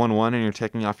tied 1-1 and you're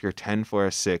taking off your 10 for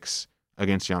a 6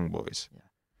 against Young Boys. Yeah.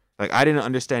 Like, I didn't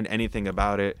understand anything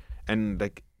about it. And,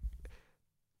 like,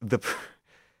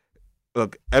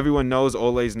 look, everyone knows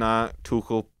Ole's not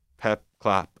Tuchel, Pep,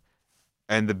 Klopp.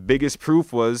 And the biggest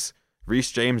proof was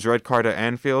Reece James red card at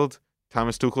Anfield,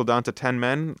 Thomas Tuchel down to 10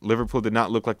 men. Liverpool did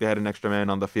not look like they had an extra man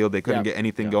on the field. They couldn't get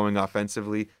anything going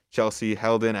offensively. Chelsea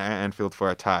held in at Anfield for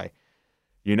a tie.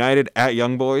 United at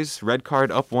Young Boys, red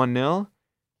card up 1-0.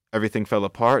 Everything fell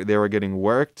apart. They were getting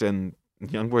worked, and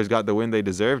Young Boys got the win they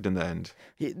deserved in the end.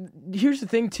 Here's the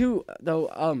thing, too, though.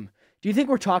 Do you think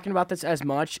we're talking about this as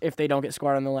much if they don't get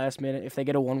scored on the last minute, if they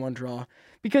get a 1-1 draw?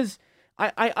 Because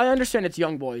I understand it's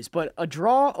Young Boys, but a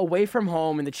draw away from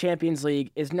home in the Champions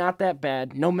League is not that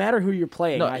bad, no matter who you're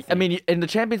playing. No, I mean, in the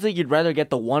Champions League, you'd rather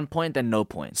get the 1 point than no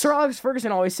points. Sir Alex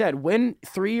Ferguson always said, win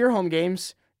 3 of your home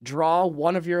games, draw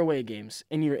 1 of your away games,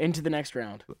 and you're into the next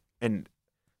round. And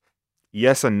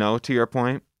yes and no to your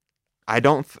point.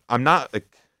 I'm not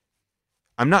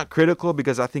critical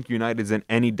because I think United's in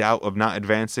any doubt of not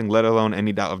advancing, let alone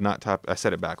any doubt of not top. I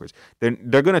said it backwards.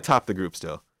 They're going to top the group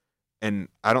still. And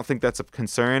I don't think that's a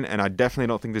concern, and I definitely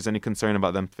don't think there's any concern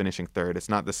about them finishing third. It's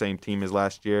not the same team as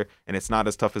last year, and it's not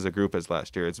as tough as a group as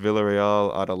last year. It's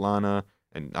Villarreal, Atalanta,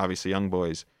 and obviously Young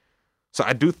Boys. So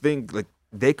I do think like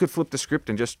they could flip the script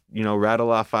and just,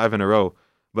 rattle off 5 in a row.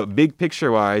 But big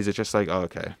picture-wise, it's just like, oh,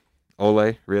 okay,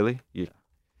 Ole, really? You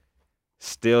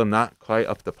still not quite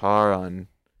up to par on...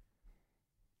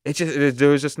 There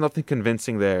was just nothing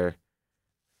convincing there,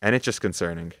 and it's just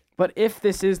concerning. But if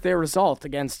this is their result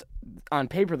against, on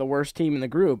paper, the worst team in the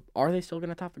group, are they still going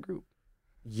to top the group?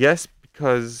 Yes,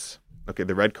 because, okay,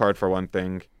 the red card for one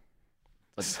thing.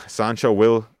 Sancho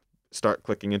will start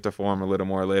clicking into form a little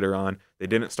more later on. They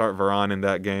didn't start Varane in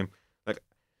that game. Like,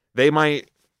 they might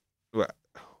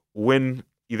win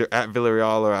either at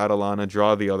Villarreal or Atalanta,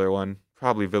 draw the other one.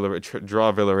 Probably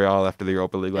draw Villarreal after the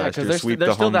Europa League last year, sweep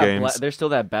the home games. There's still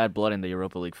that bad blood in the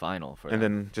Europa League final. And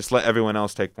then just let everyone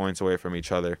else take points away from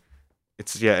each other.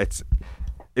 It's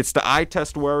the eye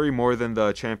test worry more than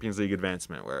the Champions League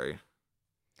advancement worry.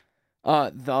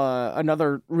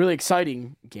 Another really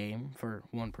exciting game for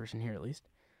one person here at least.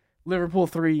 Liverpool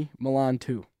 3, Milan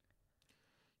 2.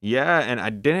 Yeah, and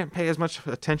I didn't pay as much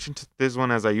attention to this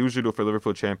one as I usually do for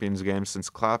Liverpool Champions games since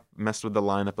Klopp messed with the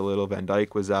lineup a little. Van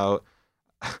Dijk was out.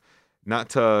 Not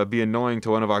to be annoying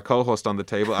to one of our co-hosts on the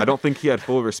table, I don't think he had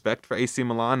full respect for AC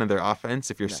Milan and their offense.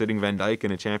 If you're sitting Van Dijk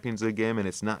in a Champions League game and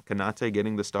it's not Konate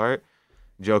getting the start,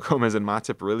 Joe Gomez and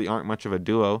Matip really aren't much of a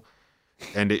duo.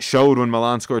 And it showed when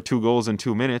Milan scored 2 goals in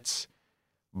 2 minutes.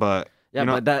 But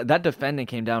but that defending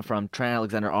came down from Trent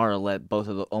Alexander-Arnold let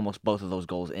almost both of those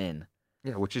goals in.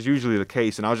 Yeah, which is usually the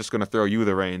case. And I was just going to throw you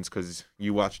the reins because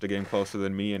you watched the game closer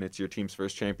than me, and it's your team's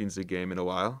first Champions League game in a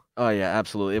while. Oh yeah,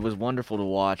 absolutely. It was wonderful to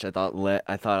watch. I thought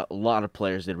a lot of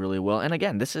players did really well. And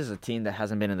again, this is a team that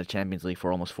hasn't been in the Champions League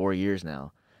for almost 4 years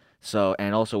now. So,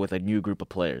 and also with a new group of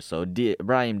players. So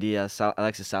Brahim Diaz,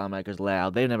 Alexis Salamakers,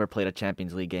 Leao, they've never played a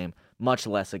Champions League game, much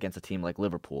less against a team like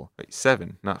Liverpool. Wait,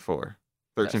 7, not 4.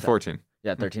 13-14.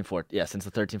 Yeah, 13-14. Yeah, since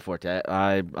the 13-14.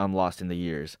 I'm lost in the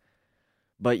years.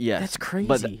 But yes, that's crazy.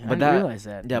 But I didn't realize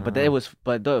that. Yeah, but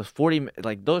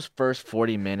those first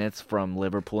 40 minutes from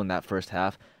Liverpool in that first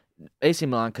half, AC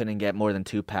Milan couldn't get more than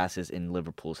 2 passes in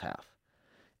Liverpool's half,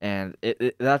 and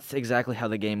that's exactly how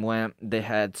the game went. They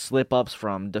had slip-ups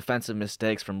from defensive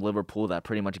mistakes from Liverpool that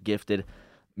pretty much gifted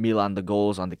Milan the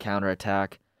goals on the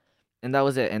counterattack, and that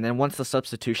was it. And then once the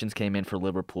substitutions came in for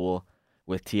Liverpool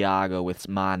with Thiago, with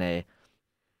Mane,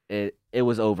 it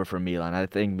was over for Milan. I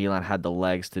think Milan had the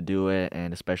legs to do it,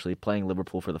 and especially playing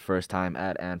Liverpool for the first time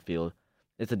at Anfield,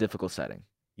 it's a difficult setting.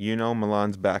 You know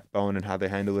Milan's backbone and how they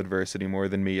handle adversity more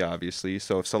than me, obviously.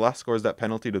 So if Salah scores that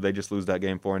penalty, do they just lose that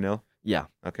game 4-0? Yeah.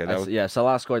 Okay.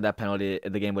 Salah scored that penalty.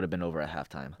 The game would have been over at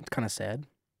halftime. It's kind of sad.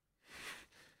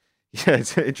 Yeah,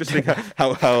 it's interesting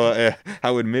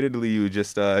how admittedly you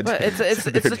just. But it's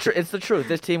the truth.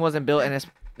 This team wasn't built, and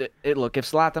look, if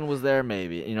Zlatan was there,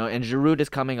 maybe, and Giroud is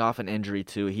coming off an injury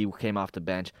too. He came off the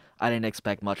bench. I didn't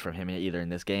expect much from him either in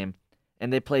this game,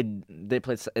 and they played.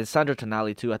 Sandro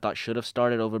Tonali too. I thought should have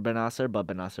started over Benasser, but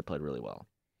Benasser played really well.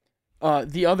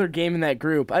 The other game in that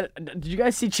group, did you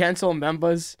guys see Chancel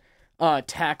Mbemba's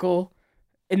tackle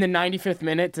in the 95th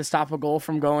minute to stop a goal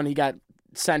from going? He got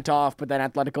sent off, but then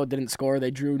Atletico didn't score.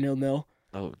 They drew 0-0.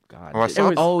 Oh God. Oh, I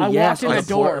saw- I yes. walked in the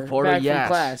door Porto, back yes. from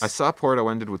class. I saw Porto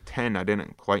ended with 10. I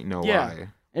didn't quite know why.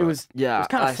 It was Yeah,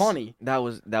 kind of funny. That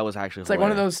was actually. It's like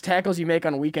one of those tackles you make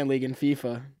on Weekend League in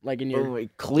FIFA, like in your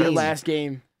clean last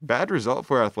game. Bad result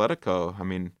for Atletico. I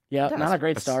mean, Yeah, not a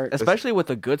great start. especially with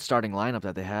the good starting lineup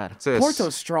that they had. it's a-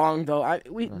 Porto's strong though.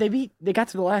 They got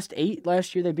to the last 8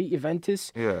 last year. They beat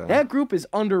Juventus. Yeah. That group is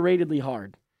underratedly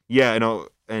hard. Yeah,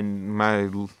 and my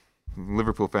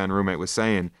Liverpool fan roommate was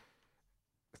saying,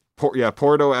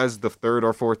 Porto as the 3rd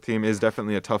or 4th team is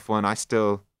definitely a tough one. I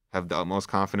still have the utmost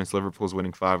confidence Liverpool's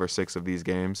winning 5 or 6 of these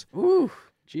games. Ooh,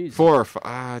 jeez. 4 or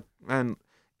 5, man.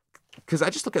 Because I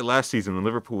just look at last season when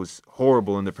Liverpool was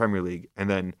horrible in the Premier League, and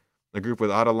then the group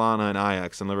with Atalanta and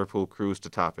Ajax, and Liverpool cruised to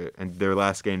top it, and their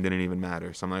last game didn't even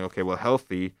matter. So I'm like, okay, well,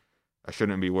 healthy, I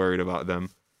shouldn't be worried about them.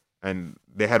 And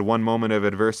they had one moment of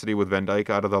adversity with Van Dijk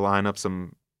out of the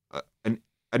lineup,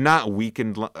 a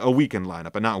weakened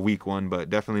lineup, a not weak one, but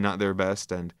definitely not their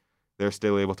best, and they're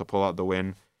still able to pull out the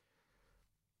win.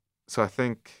 So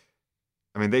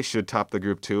I mean, they should top the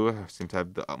group too. I seem to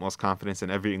have the utmost confidence in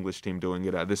every English team doing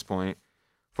it at this point.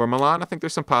 For Milan, I think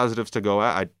there's some positives to go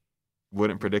at. I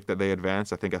wouldn't predict that they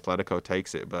advance. I think Atletico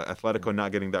takes it, but Atletico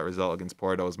not getting that result against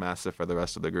Porto is massive for the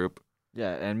rest of the group.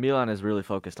 Yeah, and Milan is really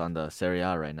focused on the Serie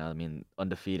A right now. I mean,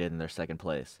 undefeated in their 2nd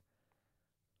place.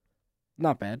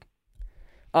 Not bad.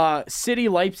 City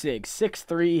Leipzig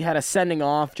 6-3 had a sending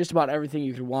off. Just about everything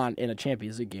you could want in a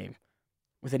Champions League game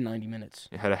within 90 minutes.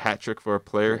 It had a hat trick for a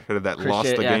player that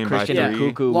lost the game by Christian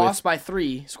 3. Nkunku Lost by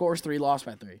 3. Scores 3. Lost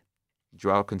by 3.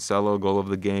 Joao Cancelo, goal of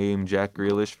the game. Jack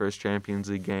Grealish, first Champions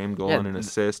League game, goal and an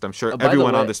assist. I'm sure by the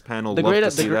everyone way, on this panel loved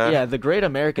to see that. Yeah, the great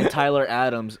American Tyler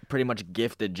Adams pretty much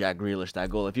gifted Jack Grealish that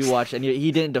goal. If you watch, and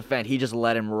he didn't defend, he just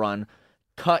let him run,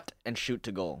 cut, and shoot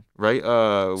to goal. Right?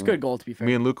 It's a good goal, to be fair.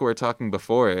 Me and Luca were talking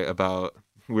before it about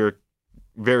we were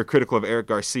very critical of Eric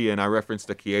Garcia, and I referenced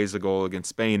the Chiesa goal against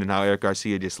Spain and how Eric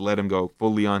Garcia just let him go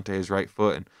fully onto his right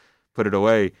foot and put it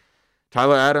away.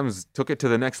 Tyler Adams took it to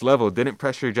the next level, didn't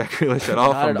pressure Jack Grealish at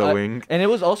all from the wing. And it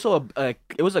was also a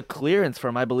clearance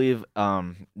from, I believe,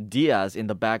 Diaz in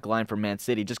the back line for Man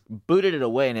City. Just booted it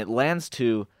away, and it lands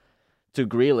to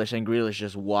Grealish, and Grealish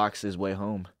just walks his way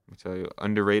home. Let me tell you,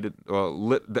 underrated.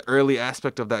 Well, the early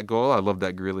aspect of that goal, I love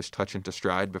that Grealish touch into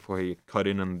stride before he cut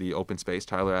in on the open space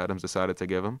Tyler Adams decided to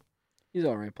give him. He's an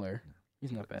alright player.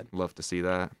 He's not bad. Love to see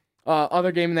that.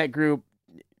 Other game in that group,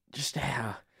 just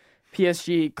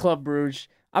PSG, Club Brugge.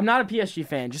 I'm not a PSG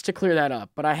fan, just to clear that up,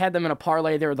 but I had them in a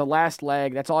parlay. They were the last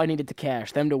leg. That's all I needed to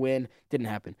cash. Them to win. Didn't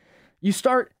happen. You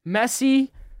start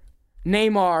Messi,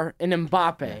 Neymar, and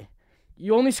Mbappe.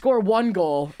 You only score 1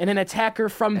 goal, and an attacker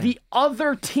from the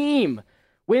other team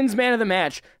wins man of the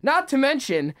match. Not to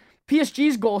mention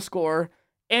PSG's goal scorer,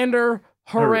 Ander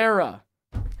Herrera,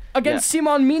 against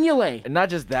Simon Mignolet. And not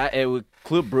just that,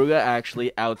 Club Brugge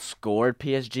actually outscored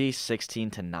PSG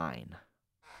 16-9.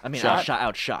 I mean,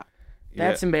 outshot.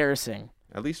 That's embarrassing.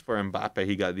 At least for Mbappe,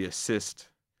 he got the assist.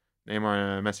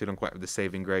 Neymar and Messi don't quite have the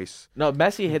saving grace. No,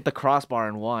 Messi hit the crossbar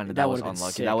and won. That was would've been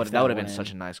unlucky. sick That if would have been went such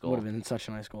a in. nice goal. Would have been such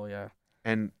a nice goal, yeah.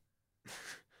 And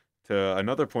to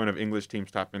another point of English teams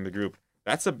topping the group,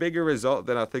 that's a bigger result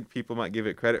than I think people might give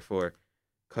it credit for.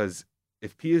 Because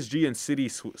if PSG and City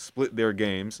split their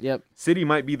games, City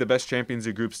might be the best Champions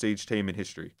League group stage team in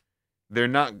history. They're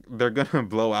gonna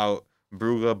blow out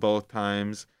Brugge both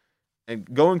times. And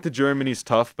going to Germany is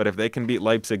tough, but if they can beat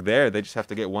Leipzig there, they just have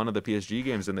to get one of the PSG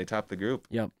games and they top the group.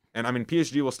 Yep. And I mean,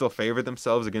 PSG will still favor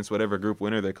themselves against whatever group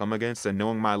winner they come against. And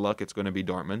knowing my luck, it's going to be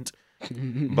Dortmund.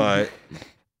 But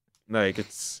like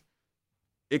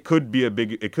it could be a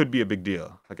big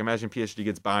deal. Like imagine PSG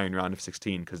gets Bayern round of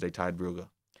 16 because they tied Brugge.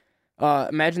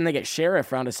 Imagine they get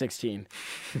Sheriff round of 16.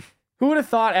 Who would have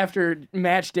thought after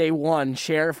match day 1,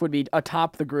 Sheriff would be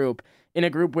atop the group in a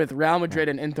group with Real Madrid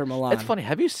and Inter Milan? It's funny.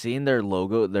 Have you seen their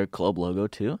logo, their club logo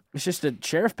too? It's just a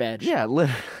Sheriff badge. Yeah,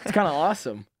 It's kind of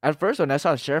awesome. At first, when I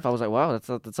saw Sheriff, I was like, "Wow,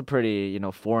 that's a pretty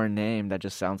foreign name that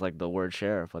just sounds like the word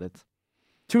Sheriff." But it's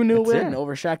 2-0 win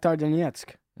over Shakhtar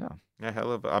Donetsk. Yeah,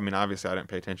 hell of. I mean, obviously, I didn't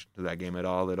pay attention to that game at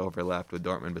all. It overlapped with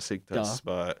Dortmund Besiktas,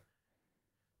 but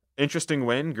interesting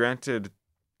win. Granted,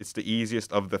 it's the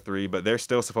easiest of the 3, but they're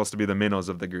still supposed to be the minnows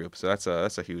of the group, so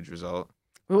that's a huge result.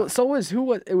 Well,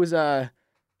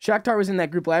 Shakhtar was in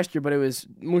that group last year, but it was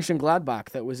Mönchengladbach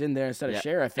that was in there instead of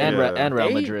Sheriff. And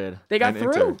Real Madrid. They got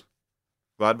through. Inter.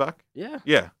 Gladbach?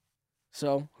 Yeah.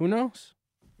 So, who knows?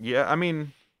 Yeah, I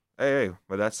mean, hey,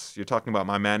 but you're talking about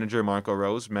my manager, Marco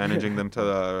Rose, managing them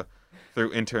to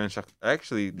through Inter and Shakhtar.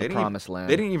 Actually, The promised land.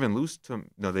 They didn't even lose to.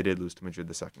 No, they did lose to Madrid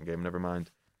the second game. Never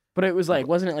mind. But it was like,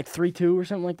 wasn't it like 3-2 or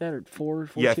something like that, or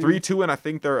 4-2? Yeah, 3-2, and I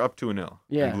think they're up 2-0.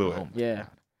 Yeah. And blew it. Yeah.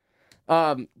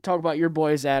 Talk about your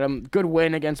boys, Adam. Good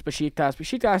win against Besiktas.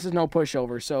 Besiktas is no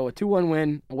pushover, so a 2-1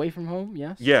 win away from home,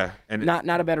 yes? Yeah, and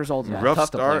Not a bad result. Than that. rough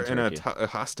Tough to play start in in a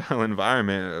hostile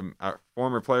environment. Our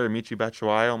former player Michi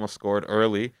Batshuayi almost scored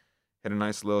early, hit a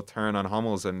nice little turn on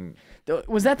Hummels, and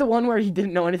Was that the one where he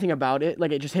didn't know anything about it?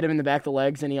 Like it just hit him in the back of the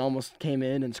legs and he almost came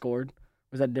in and scored?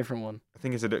 Was that a different one? I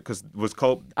think it's because was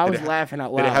Cole. I was laughing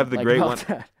out loud. Did it have the like, great about one?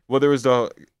 that. Well, there was the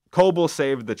Kobel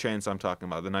saved the chance I'm talking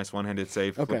about, the nice one-handed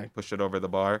save, Okay. pushed it over the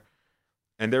bar.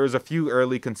 And there was a few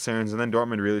early concerns, and then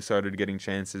Dortmund really started getting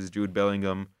chances. Jude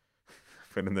Bellingham,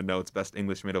 put in the notes, best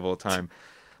English mid of all time.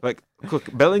 Like,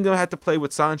 look, Bellingham had to play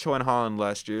with Sancho and Haaland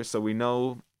last year, so we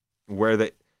know where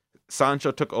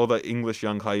Sancho took all the English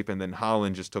young hype, and then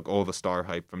Haaland just took all the star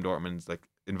hype from Dortmund's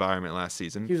environment last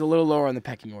season. He was a little lower on the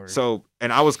pecking order. So,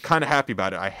 and I was kind of happy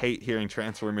about it. I hate hearing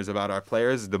transfer rumors about our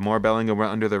players. The more Bellingham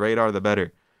went under the radar, the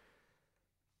better.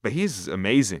 But he's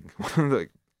amazing.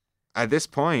 At this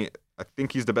point, I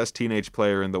think he's the best teenage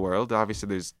player in the world.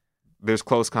 Obviously, there's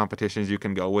close competitions you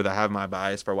can go with. I have my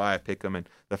bias for why I pick him and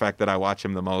the fact that I watch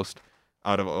him the most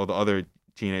out of all the other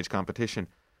teenage competition.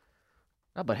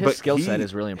 No, but his skill set he-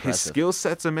 is really His impressive. skill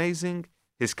set's amazing.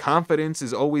 His confidence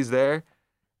is always there.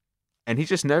 And he's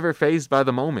just never phased by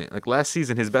the moment. Like last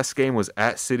season, his best game was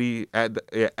at City, at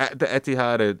the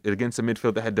Etihad against a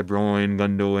midfield that had De Bruyne,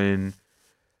 Gundogan.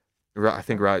 I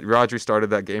think Rodri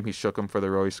started that game. He shook him for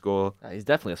the Royce goal. He's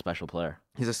definitely a special player.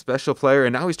 He's a special player,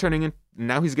 and now he's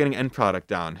Now he's getting end product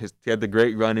down. He had the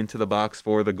great run into the box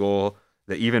for the goal.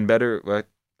 The even better.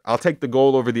 I'll take the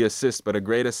goal over the assist, but a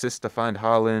great assist to find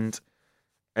Haaland.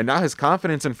 And now his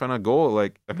confidence in front of goal.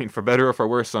 For better or for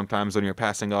worse, sometimes when you're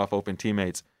passing off open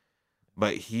teammates.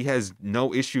 But he has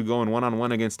no issue going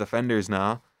one-on-one against defenders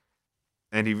now.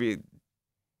 And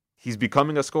he's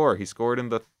becoming a scorer. He scored in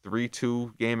the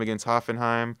 3-2 game against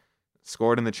Hoffenheim,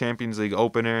 scored in the Champions League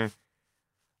opener.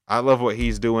 I love what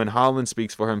he's doing. Haaland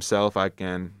speaks for himself. I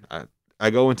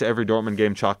go into every Dortmund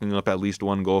game chalking up at least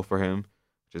one goal for him,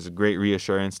 which is a great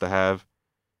reassurance to have.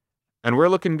 And we're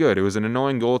looking good. It was an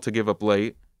annoying goal to give up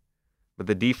late, but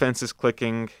the defense is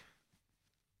clicking.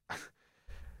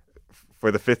 For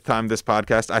the fifth time this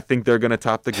podcast, I think they're going to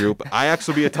top the group. Ajax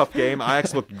will be a tough game.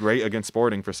 Ajax looked great against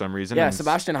Sporting for some reason. Yeah, and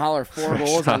Sebastian Haller, 4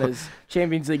 goals on his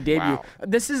Champions League debut. Wow.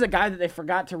 This is a guy that they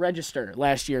forgot to register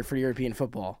last year for European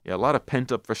football. Yeah, a lot of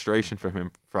pent-up frustration from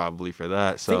him probably for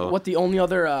that. So Think what the only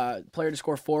other player to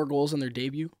score 4 goals on their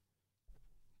debut?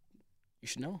 You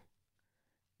should know.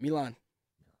 Milan.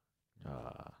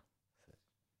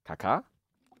 Kaká?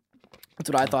 That's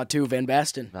what I thought too. Van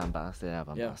Basten. Van Basten. Yeah,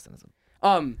 Van Yeah. Basten is a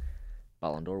Um,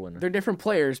 Ballon d'Or winner. they're different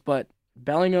players, but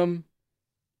Bellingham.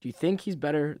 Do you think he's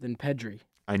better than Pedri?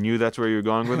 I knew that's where you were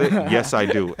going with it. Yes, I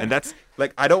do. And that's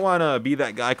I don't want to be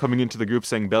that guy coming into the group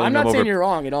saying Bellingham I'm not over. saying you're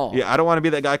wrong at all. Yeah, I don't want to be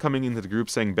that guy coming into the group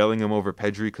saying Bellingham over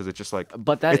Pedri because it's just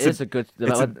But that it's is a good.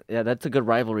 it's That's a good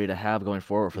rivalry to have going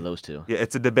forward for those two. yeah,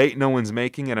 it's a debate no one's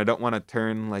making, and I don't want to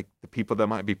turn the people that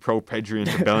might be pro Pedri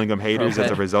into Bellingham haters as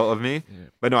a result of me. Yeah.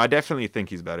 But no, I definitely think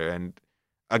he's better, and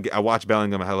I watch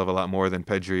Bellingham a hell of a lot more than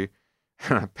Pedri.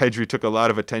 Pedri took a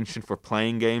lot of attention for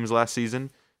playing games last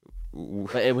season.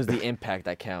 But it was the impact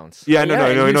that counts. Yeah,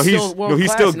 no, he's he's still world he's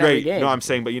class still in every great. game. No, I'm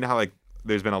saying, but you know how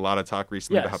there's been a lot of talk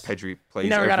recently about how Yes. Pedri He plays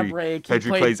never got a every break. He Pedri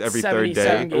played plays every third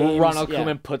 77 day. games. Ronald Yeah.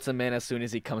 Koeman puts him in as soon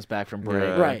as he comes back from break.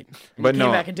 Yeah. Right. And But he no.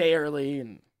 came back a day early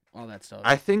and all that stuff.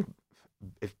 I think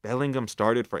if Bellingham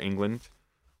started for England,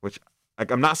 which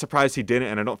I'm not surprised he didn't,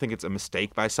 and I don't think it's a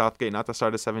mistake by Southgate not to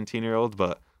start a 17-year-old,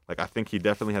 but I think he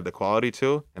definitely had the quality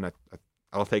to, and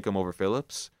I'll take him over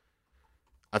Phillips.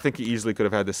 I think he easily could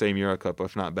have had the same Euro Cup,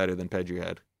 if not better than Pedri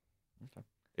had,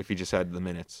 if he just had the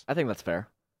minutes. I think that's fair.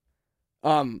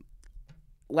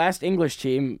 Last English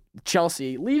team,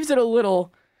 Chelsea, leaves it a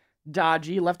little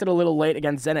dodgy, left it a little late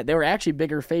against Zenit. They were actually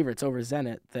bigger favorites over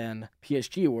Zenit than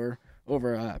PSG were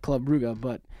over Club Brugge,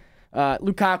 but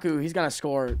Lukaku, he's going to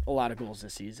score a lot of goals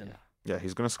this season. Yeah,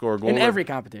 he's going to score a goal In every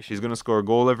competition. He's going to score a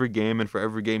goal every game, and for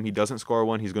every game he doesn't score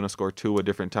one, he's going to score 2 a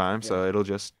different time. So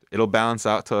it'll balance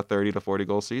out to a 30 to 40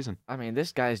 goal season. I mean,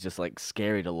 this guy's just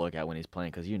scary to look at when he's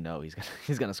playing because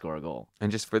he's gonna score a goal.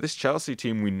 And just for this Chelsea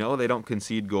team, we know they don't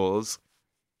concede goals,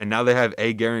 and now they have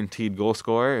a guaranteed goal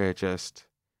scorer. It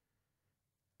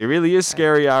really is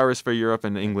scary hours for Europe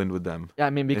and England with them. Yeah, I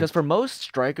mean, because for most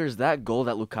strikers, that goal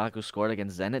that Lukaku scored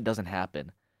against Zenit doesn't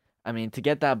happen. I mean, to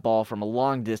get that ball from a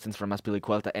long distance from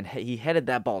Azpilicueta, and he headed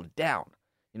that ball down.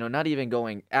 not even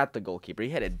going at the goalkeeper. He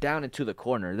hit it down into the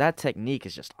corner. That technique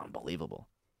is just unbelievable.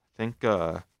 I think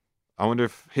I wonder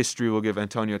if history will give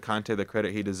Antonio Conte the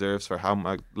credit he deserves for how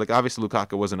much. Like, obviously,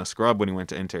 Lukaku wasn't a scrub when he went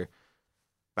to Inter,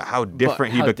 but how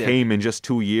different he became in just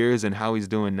 2 years and how he's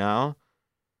doing now.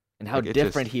 And how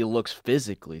different he looks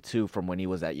physically, too, from when he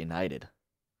was at United.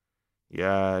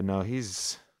 Yeah, no,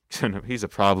 he's a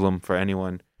problem for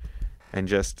anyone. And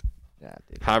just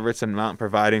Havertz and Mount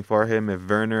providing for him. If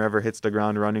Werner ever hits the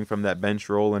ground running from that bench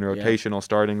role and rotational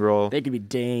starting role. They could be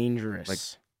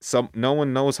dangerous. No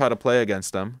one knows how to play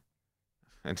against them.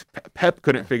 And Pep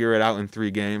couldn't figure it out in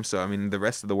 3 games. So, I mean, the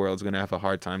rest of the world's going to have a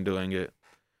hard time doing it.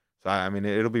 So, I mean,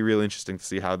 it'll be real interesting to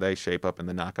see how they shape up in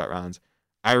the knockout rounds.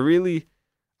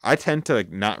 I tend to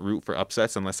not root for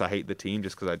upsets unless I hate the team,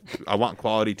 just because I want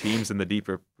quality teams in the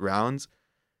deeper rounds.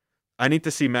 I need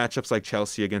to see matchups like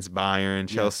Chelsea against Bayern,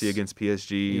 Chelsea against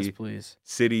PSG, yes, please.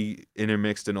 City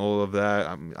intermixed and all of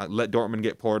that. I let Dortmund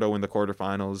get Porto in the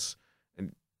quarterfinals,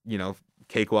 and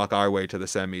cakewalk our way to the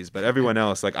semis. But everyone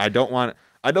else, I don't want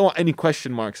any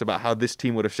question marks about how this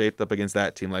team would have shaped up against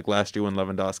that team, like last year when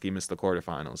Lewandowski missed the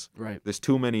quarterfinals. Right. There's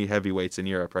too many heavyweights in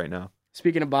Europe right now.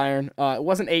 Speaking of Bayern, it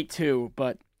wasn't 8-2,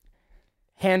 but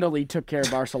handily took care of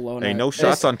Barcelona. Hey, no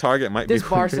shots on target might be. This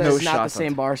Barca is not the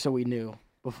same Barca we knew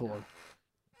before.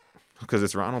 Because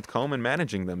it's Ronald Koeman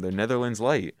managing them. They're Netherlands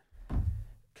light.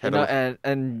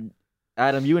 And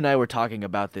Adam, you and I were talking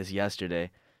about this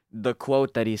yesterday. The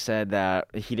quote that he said that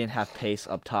he didn't have pace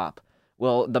up top.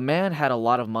 Well, the man had a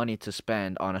lot of money to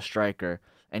spend on a striker,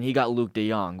 and he got Luuk de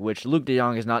Jong, which Luuk de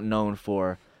Jong is not known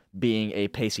for being a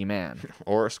pacey man.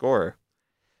 Or a scorer.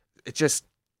 It just...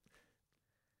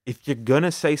 If you're going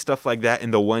to say stuff like that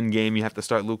in the one game you have to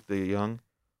start Luuk de Jong,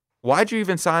 why'd you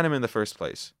even sign him in the first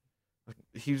place?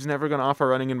 He was never going to offer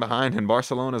running in behind, and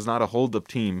Barcelona's not a hold-up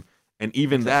team. And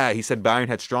even that, he said Bayern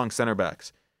had strong center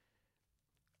backs.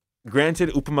 Granted,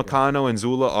 Upamecano and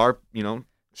Zula are,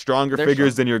 stronger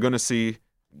figures than you're going to see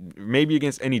maybe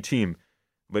against any team.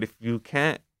 But if you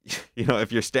can't,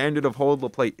 if your standard of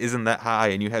hold-up play isn't that high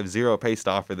and you have zero pace to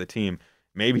offer the team,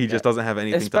 maybe he just doesn't have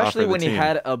anything to offer the team. Especially when he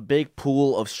had a big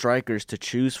pool of strikers to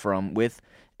choose from with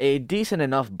a decent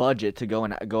enough budget to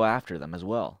go after them as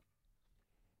well.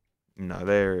 No,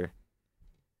 they're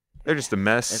just a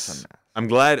mess. It's a mess. I'm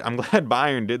glad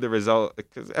Bayern did the result,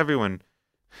 because everyone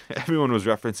was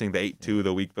referencing the 8-2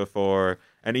 the week before,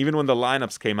 and even when the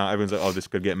lineups came out, everyone's like, "Oh, this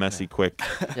could get messy quick."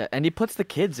 Yeah, and he puts the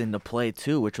kids into play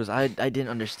too, which was I didn't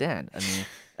understand. I mean,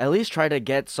 at least try to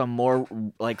get some more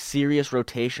serious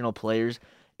rotational players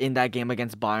in that game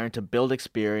against Bayern to build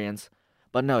experience.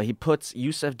 But no, he puts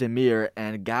Youssef Demir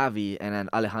and Gavi and then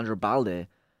Alejandro Balde.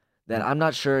 That I'm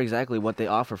not sure exactly what they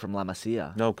offer from La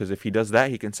Masia. No, because if he does that,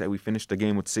 he can say, "We finished the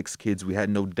game with 6 kids. We had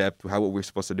no depth. How what we're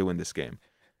supposed to do in this game?"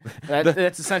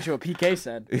 That's essentially what PK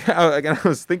said. Yeah, I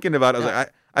was thinking about it. I was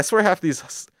like, I swear half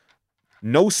these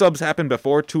no subs happened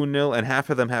before 2-0, and half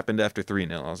of them happened after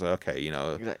 3-0. I was like, okay,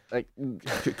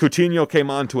 Coutinho came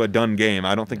on to a done game.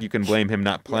 I don't think you can blame him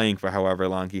not playing for however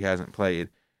long he hasn't played.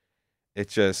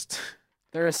 It's just...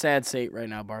 They're a sad state right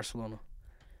now, Barcelona.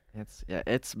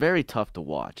 It's very tough to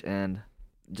watch, and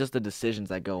just the decisions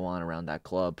that go on around that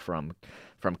club from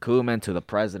Koeman to the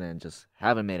president just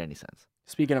haven't made any sense.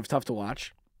 Speaking of tough to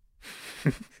watch,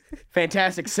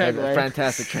 fantastic segue.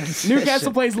 Fantastic transition.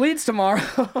 Newcastle plays Leeds tomorrow.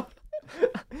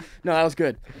 No, that was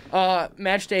good.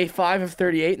 Match day 5 of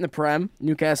 38 in the Prem.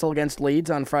 Newcastle against Leeds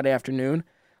on Friday afternoon.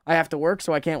 I have to work,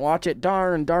 so I can't watch it.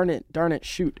 Darn it,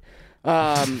 shoot.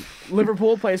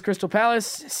 Liverpool plays Crystal Palace,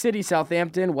 City,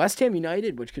 Southampton, West Ham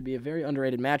United, which could be a very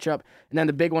underrated matchup, and then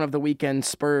the big one of the weekend,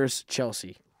 Spurs,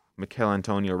 Chelsea. Mikel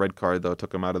Antonio red card though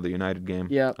took him out of the United game.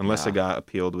 Yeah, unless it got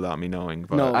appealed without me knowing.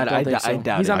 But no, I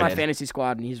doubt he's it. on my fantasy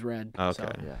squad and he's red. Okay,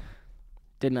 so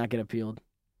did not get appealed.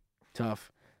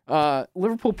 Tough.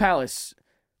 Liverpool Palace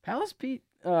beat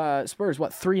Spurs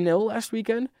 3-0 last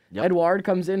weekend. Yep. Edouard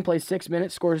comes in, plays 6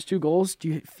 minutes, scores 2 goals. Do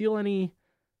you feel any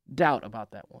doubt about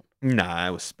that one? Nah,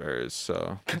 it was Spurs,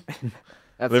 so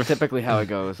that's typically how it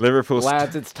goes. Liverpool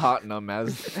lads, it's Tottenham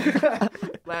Lads,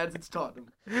 it's Tottenham.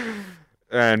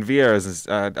 And Vieira's is,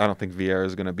 I don't think Vieira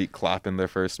is going to beat Klopp in their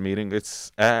first meeting.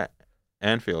 It's at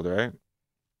Anfield, right?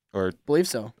 Or believe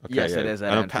so. Okay, yes, it is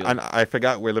at Anfield. I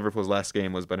forgot where Liverpool's last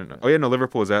game was, but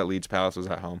Liverpool was at Leeds. Palace was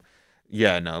at home.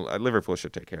 Yeah, no, Liverpool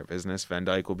should take care of business. Van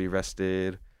Dijk will be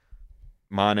rested.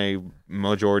 Mane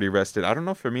majority rested. I don't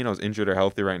know if Firmino's injured or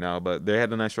healthy right now, but they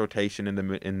had a nice rotation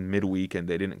in midweek and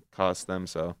they didn't cost them.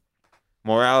 So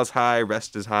morale is high,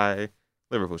 rest is high.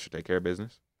 Liverpool should take care of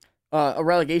business. A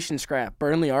relegation scrap,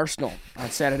 Burnley-Arsenal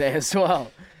on Saturday as well.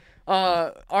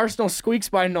 Arsenal squeaks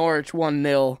by Norwich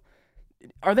 1-0.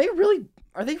 Are they really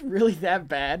are they really that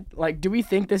bad? Like, do we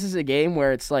think this is a game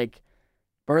where it's like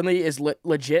Burnley is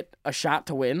legit a shot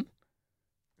to win?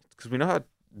 Because we know how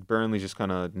Burnley's just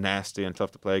kind of nasty and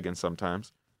tough to play against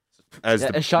sometimes. As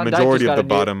the Sean Dyche majority just of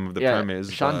the got a new- bottom of the Prem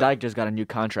is. Sean but Dyche just got a new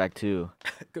contract too.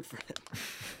 Good for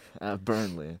him.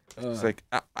 Burnley. It's like,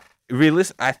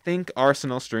 I think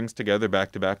Arsenal strings together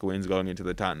back-to-back wins going into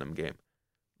the Tottenham game.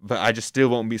 But I just still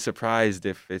won't be surprised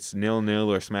if it's 0-0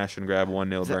 or smash and grab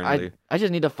 1-0 Burnley. I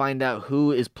just need to find out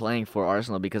who is playing for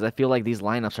Arsenal because I feel like these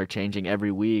lineups are changing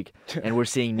every week and we're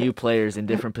seeing new players in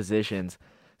different positions.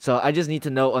 So I just need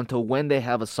to know until when they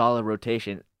have a solid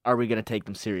rotation, are we going to take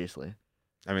them seriously?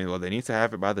 I mean, well, they need to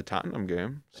have it by the Tottenham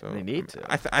game. So They need to.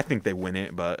 I think they win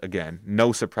it, but again,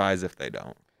 no surprise if they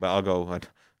don't. But I'll go.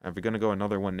 Are we going to go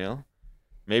another 1-0?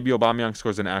 Maybe Aubameyang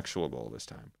scores an actual goal this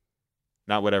time.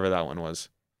 Not whatever that one was.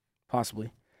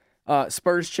 Possibly.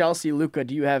 Spurs, Chelsea, Luca,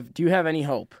 do you have any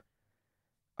hope?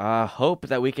 Hope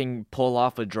that we can pull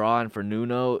off a draw, and for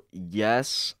Nuno,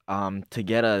 yes. To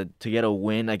get a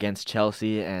win against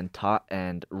Chelsea and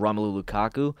Romelu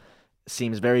Lukaku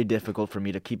seems very difficult for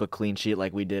me to keep a clean sheet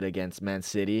like we did against Man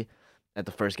City at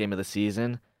the first game of the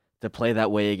season. To play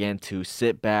that way again, to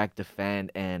sit back,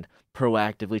 defend, and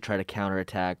proactively try to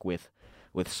counterattack with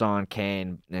Son,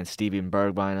 Kane, and Steven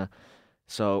Bergwijn.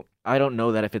 So I don't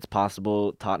know that if it's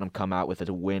possible Tottenham come out with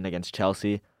a win against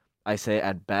Chelsea. I say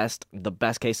at best, the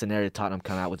best case scenario, Tottenham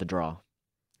come out with a draw.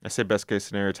 I say best case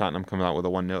scenario, Tottenham come out with a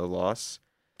 1-0 loss.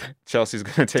 Chelsea's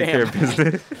going to take care of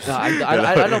business. No,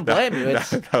 I don't blame you.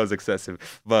 That was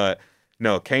excessive. But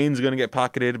no, Kane's going to get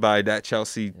pocketed by that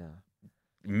Chelsea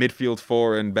midfield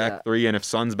 4 and back 3, and if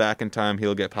Son's back in time,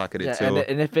 he'll get pocketed too.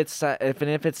 And if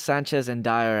it's Sanchez and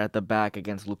Dyer at the back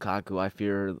against Lukaku, I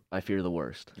fear the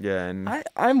worst. Yeah, and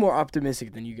I'm more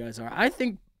optimistic than you guys are. I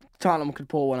think Tottenham could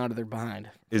pull one out of their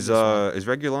behind. is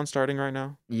Reguilón starting right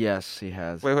now? Yes, he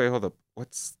has. Wait, hold up.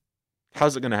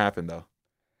 How's it going to happen though?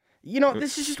 You know,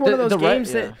 this is just one of those the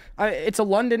games that it's a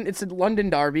London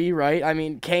derby, right? I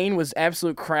mean, Kane was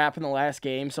absolute crap in the last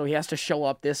game, so he has to show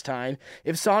up this time.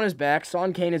 If Son is back,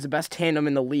 Son Kane is the best tandem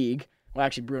in the league. Well,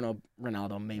 actually, Bruno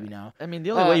Ronaldo maybe now. I mean,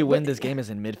 the only way you win this game is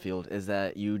in midfield. Is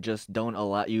that you just don't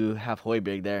allow you have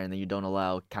Højbjerg there, and then you don't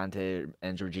allow Kante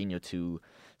and Jorginho to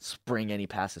spring any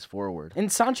passes forward.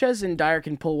 And Sanchez and Dyer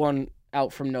can pull one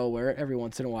out from nowhere every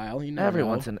once in a while. You never know.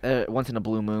 Once in a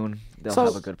blue moon, they'll So,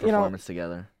 have a good performance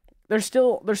together. They're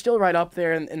still right up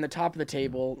there in the top of the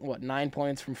table. 9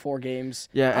 points from 4 games?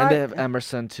 Yeah, and they have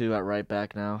Emerson too at right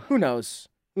back now. Who knows?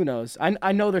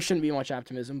 I know there shouldn't be much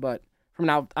optimism, but from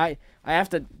now I have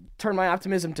to turn my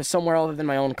optimism to somewhere other than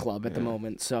my own club at the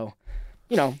moment. So,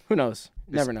 who knows?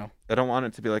 Never know. I don't want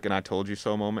it to be like an I told you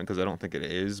so moment because I don't think it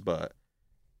is, but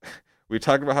we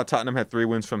talked about how Tottenham had 3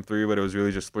 wins from 3, but it was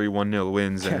really just 3 1-0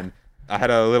 wins, and I had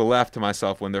a little laugh to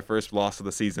myself when their first loss of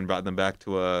the season brought them back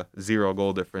to a 0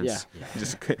 goal difference. Yeah.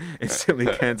 Just instantly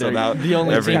canceled out the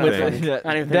only everything. team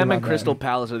with them and Crystal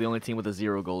Palace are the only team with a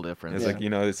 0 goal difference. It's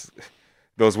like,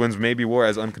 those wins maybe were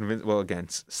as unconvincing. Well, again,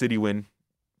 City win,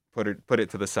 put it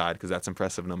to the side because that's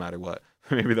impressive no matter what.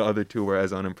 Maybe the other 2 were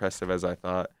as unimpressive as I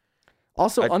thought.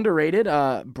 Also underrated,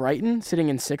 Brighton sitting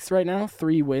in 6th right now,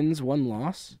 3 wins, 1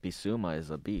 loss. Bissouma is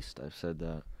a beast. I've said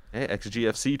that. Hey,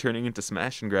 XGFC turning into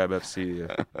Smash and Grab FC.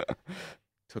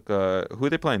 Who are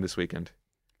they playing this weekend?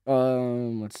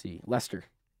 Let's see, Leicester.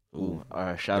 Ooh,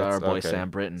 shout out our boy Sam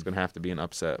Britton. It's gonna have to be an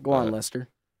upset. Go on, Leicester.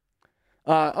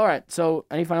 All right. So,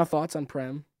 any final thoughts on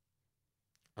Prem?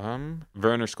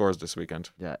 Werner scores this weekend.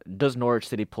 Yeah. Does Norwich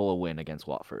City pull a win against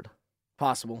Watford?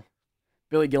 Possible.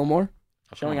 Billy Gilmore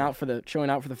showing out for the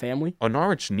family. Oh,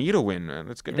 Norwich need a win,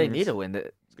 man. They need a win.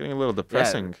 It's getting a little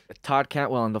depressing. Yeah, Todd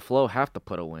Cantwell and the Flow have to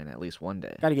put a win at least one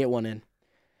day. Got to get one in.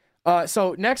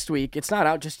 So next week, it's not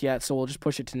out just yet, so we'll just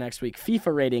push it to next week.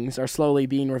 FIFA ratings are slowly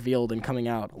being revealed and coming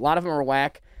out. A lot of them are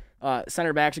whack.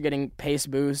 Center backs are getting pace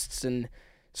boosts, and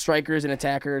strikers and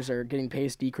attackers are getting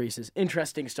pace decreases.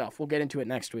 Interesting stuff. We'll get into it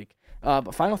next week.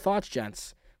 But final thoughts,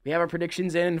 gents. We have our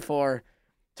predictions in for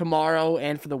tomorrow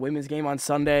and for the women's game on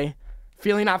Sunday.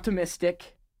 Feeling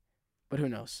optimistic, but who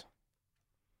knows?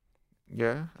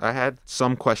 Yeah, I had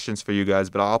some questions for you guys,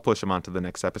 but I'll push them on to the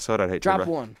next episode. I'd hate Drop to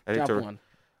one.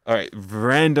 All right,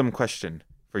 random question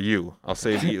for you. I'll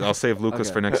save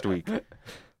Lucas for next week.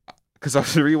 Because I was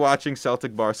rewatching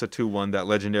Celtic Barca 2-1, that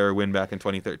legendary win back in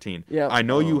 2013. Yep. I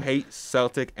know you hate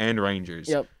Celtic and Rangers,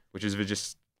 Yep. which is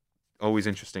just always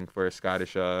interesting for a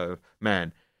Scottish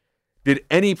man. Did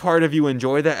any part of you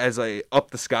enjoy that as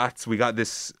up the Scots? We got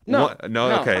this. No.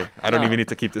 Okay. I don't even need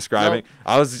to keep describing.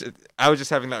 No. I was just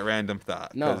having that random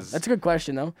thought. No, that's a good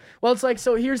question though. Well, it's like,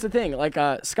 so here's the thing. Like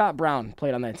Scott Brown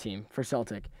played on that team for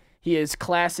Celtic. He is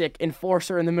classic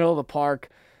enforcer in the middle of the park.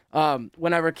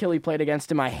 Whenever Killy played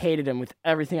against him, I hated him with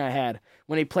everything I had.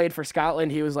 When he played for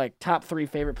Scotland, he was like top 3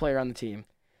 favorite player on the team.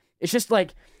 It's just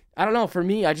like, I don't know, for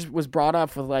me, I just was brought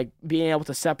up with like being able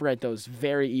to separate those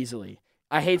very easily.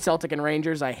 I hate Celtic and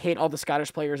Rangers. I hate all the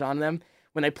Scottish players on them.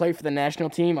 When they play for the national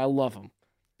team, I love them.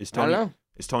 Is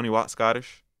Tony Watt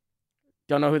Scottish?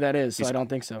 Don't know who that is, so I don't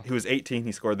think so. He was 18.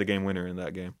 He scored the game winner in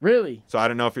that game. Really? So I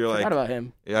don't know if you're Forgot about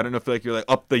him. Yeah, I don't know if you're like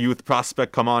up the youth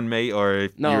prospect, come on, mate, or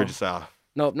if No. you were just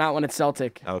Nope, not when it's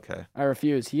Celtic. Okay. I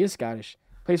refuse. He is Scottish.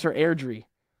 Plays for Airdrie.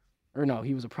 Or no,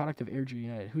 he was a product of Airdrie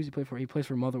United. Who's he play for? He plays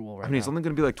for Motherwell right now. He's only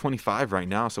going to be like 25 right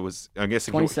now, so I guess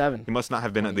 27. He must not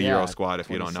have been at the Yeah, Euro squad if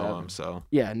you don't know 27. him. So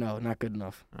Yeah, no, not good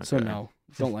enough. So Okay. no,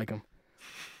 don't like him.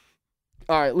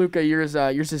 All right, Luca, yours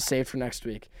is saved for next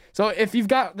week. So if you've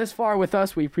got this far with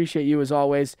us, we appreciate you as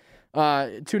always.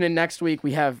 Tune in next week.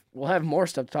 We'll have more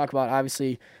stuff to talk about.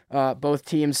 Obviously, both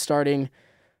teams starting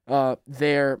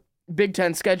their Big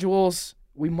Ten schedules.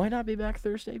 We might not be back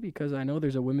Thursday because I know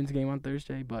there's a women's game on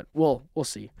Thursday, but we'll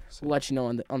see. We'll let you know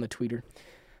on the Twitter.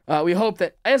 We hope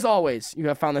that, as always, you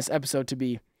have found this episode to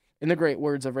be, in the great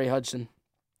words of Ray Hudson,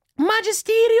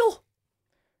 magisterial.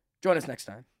 Join us next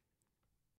time.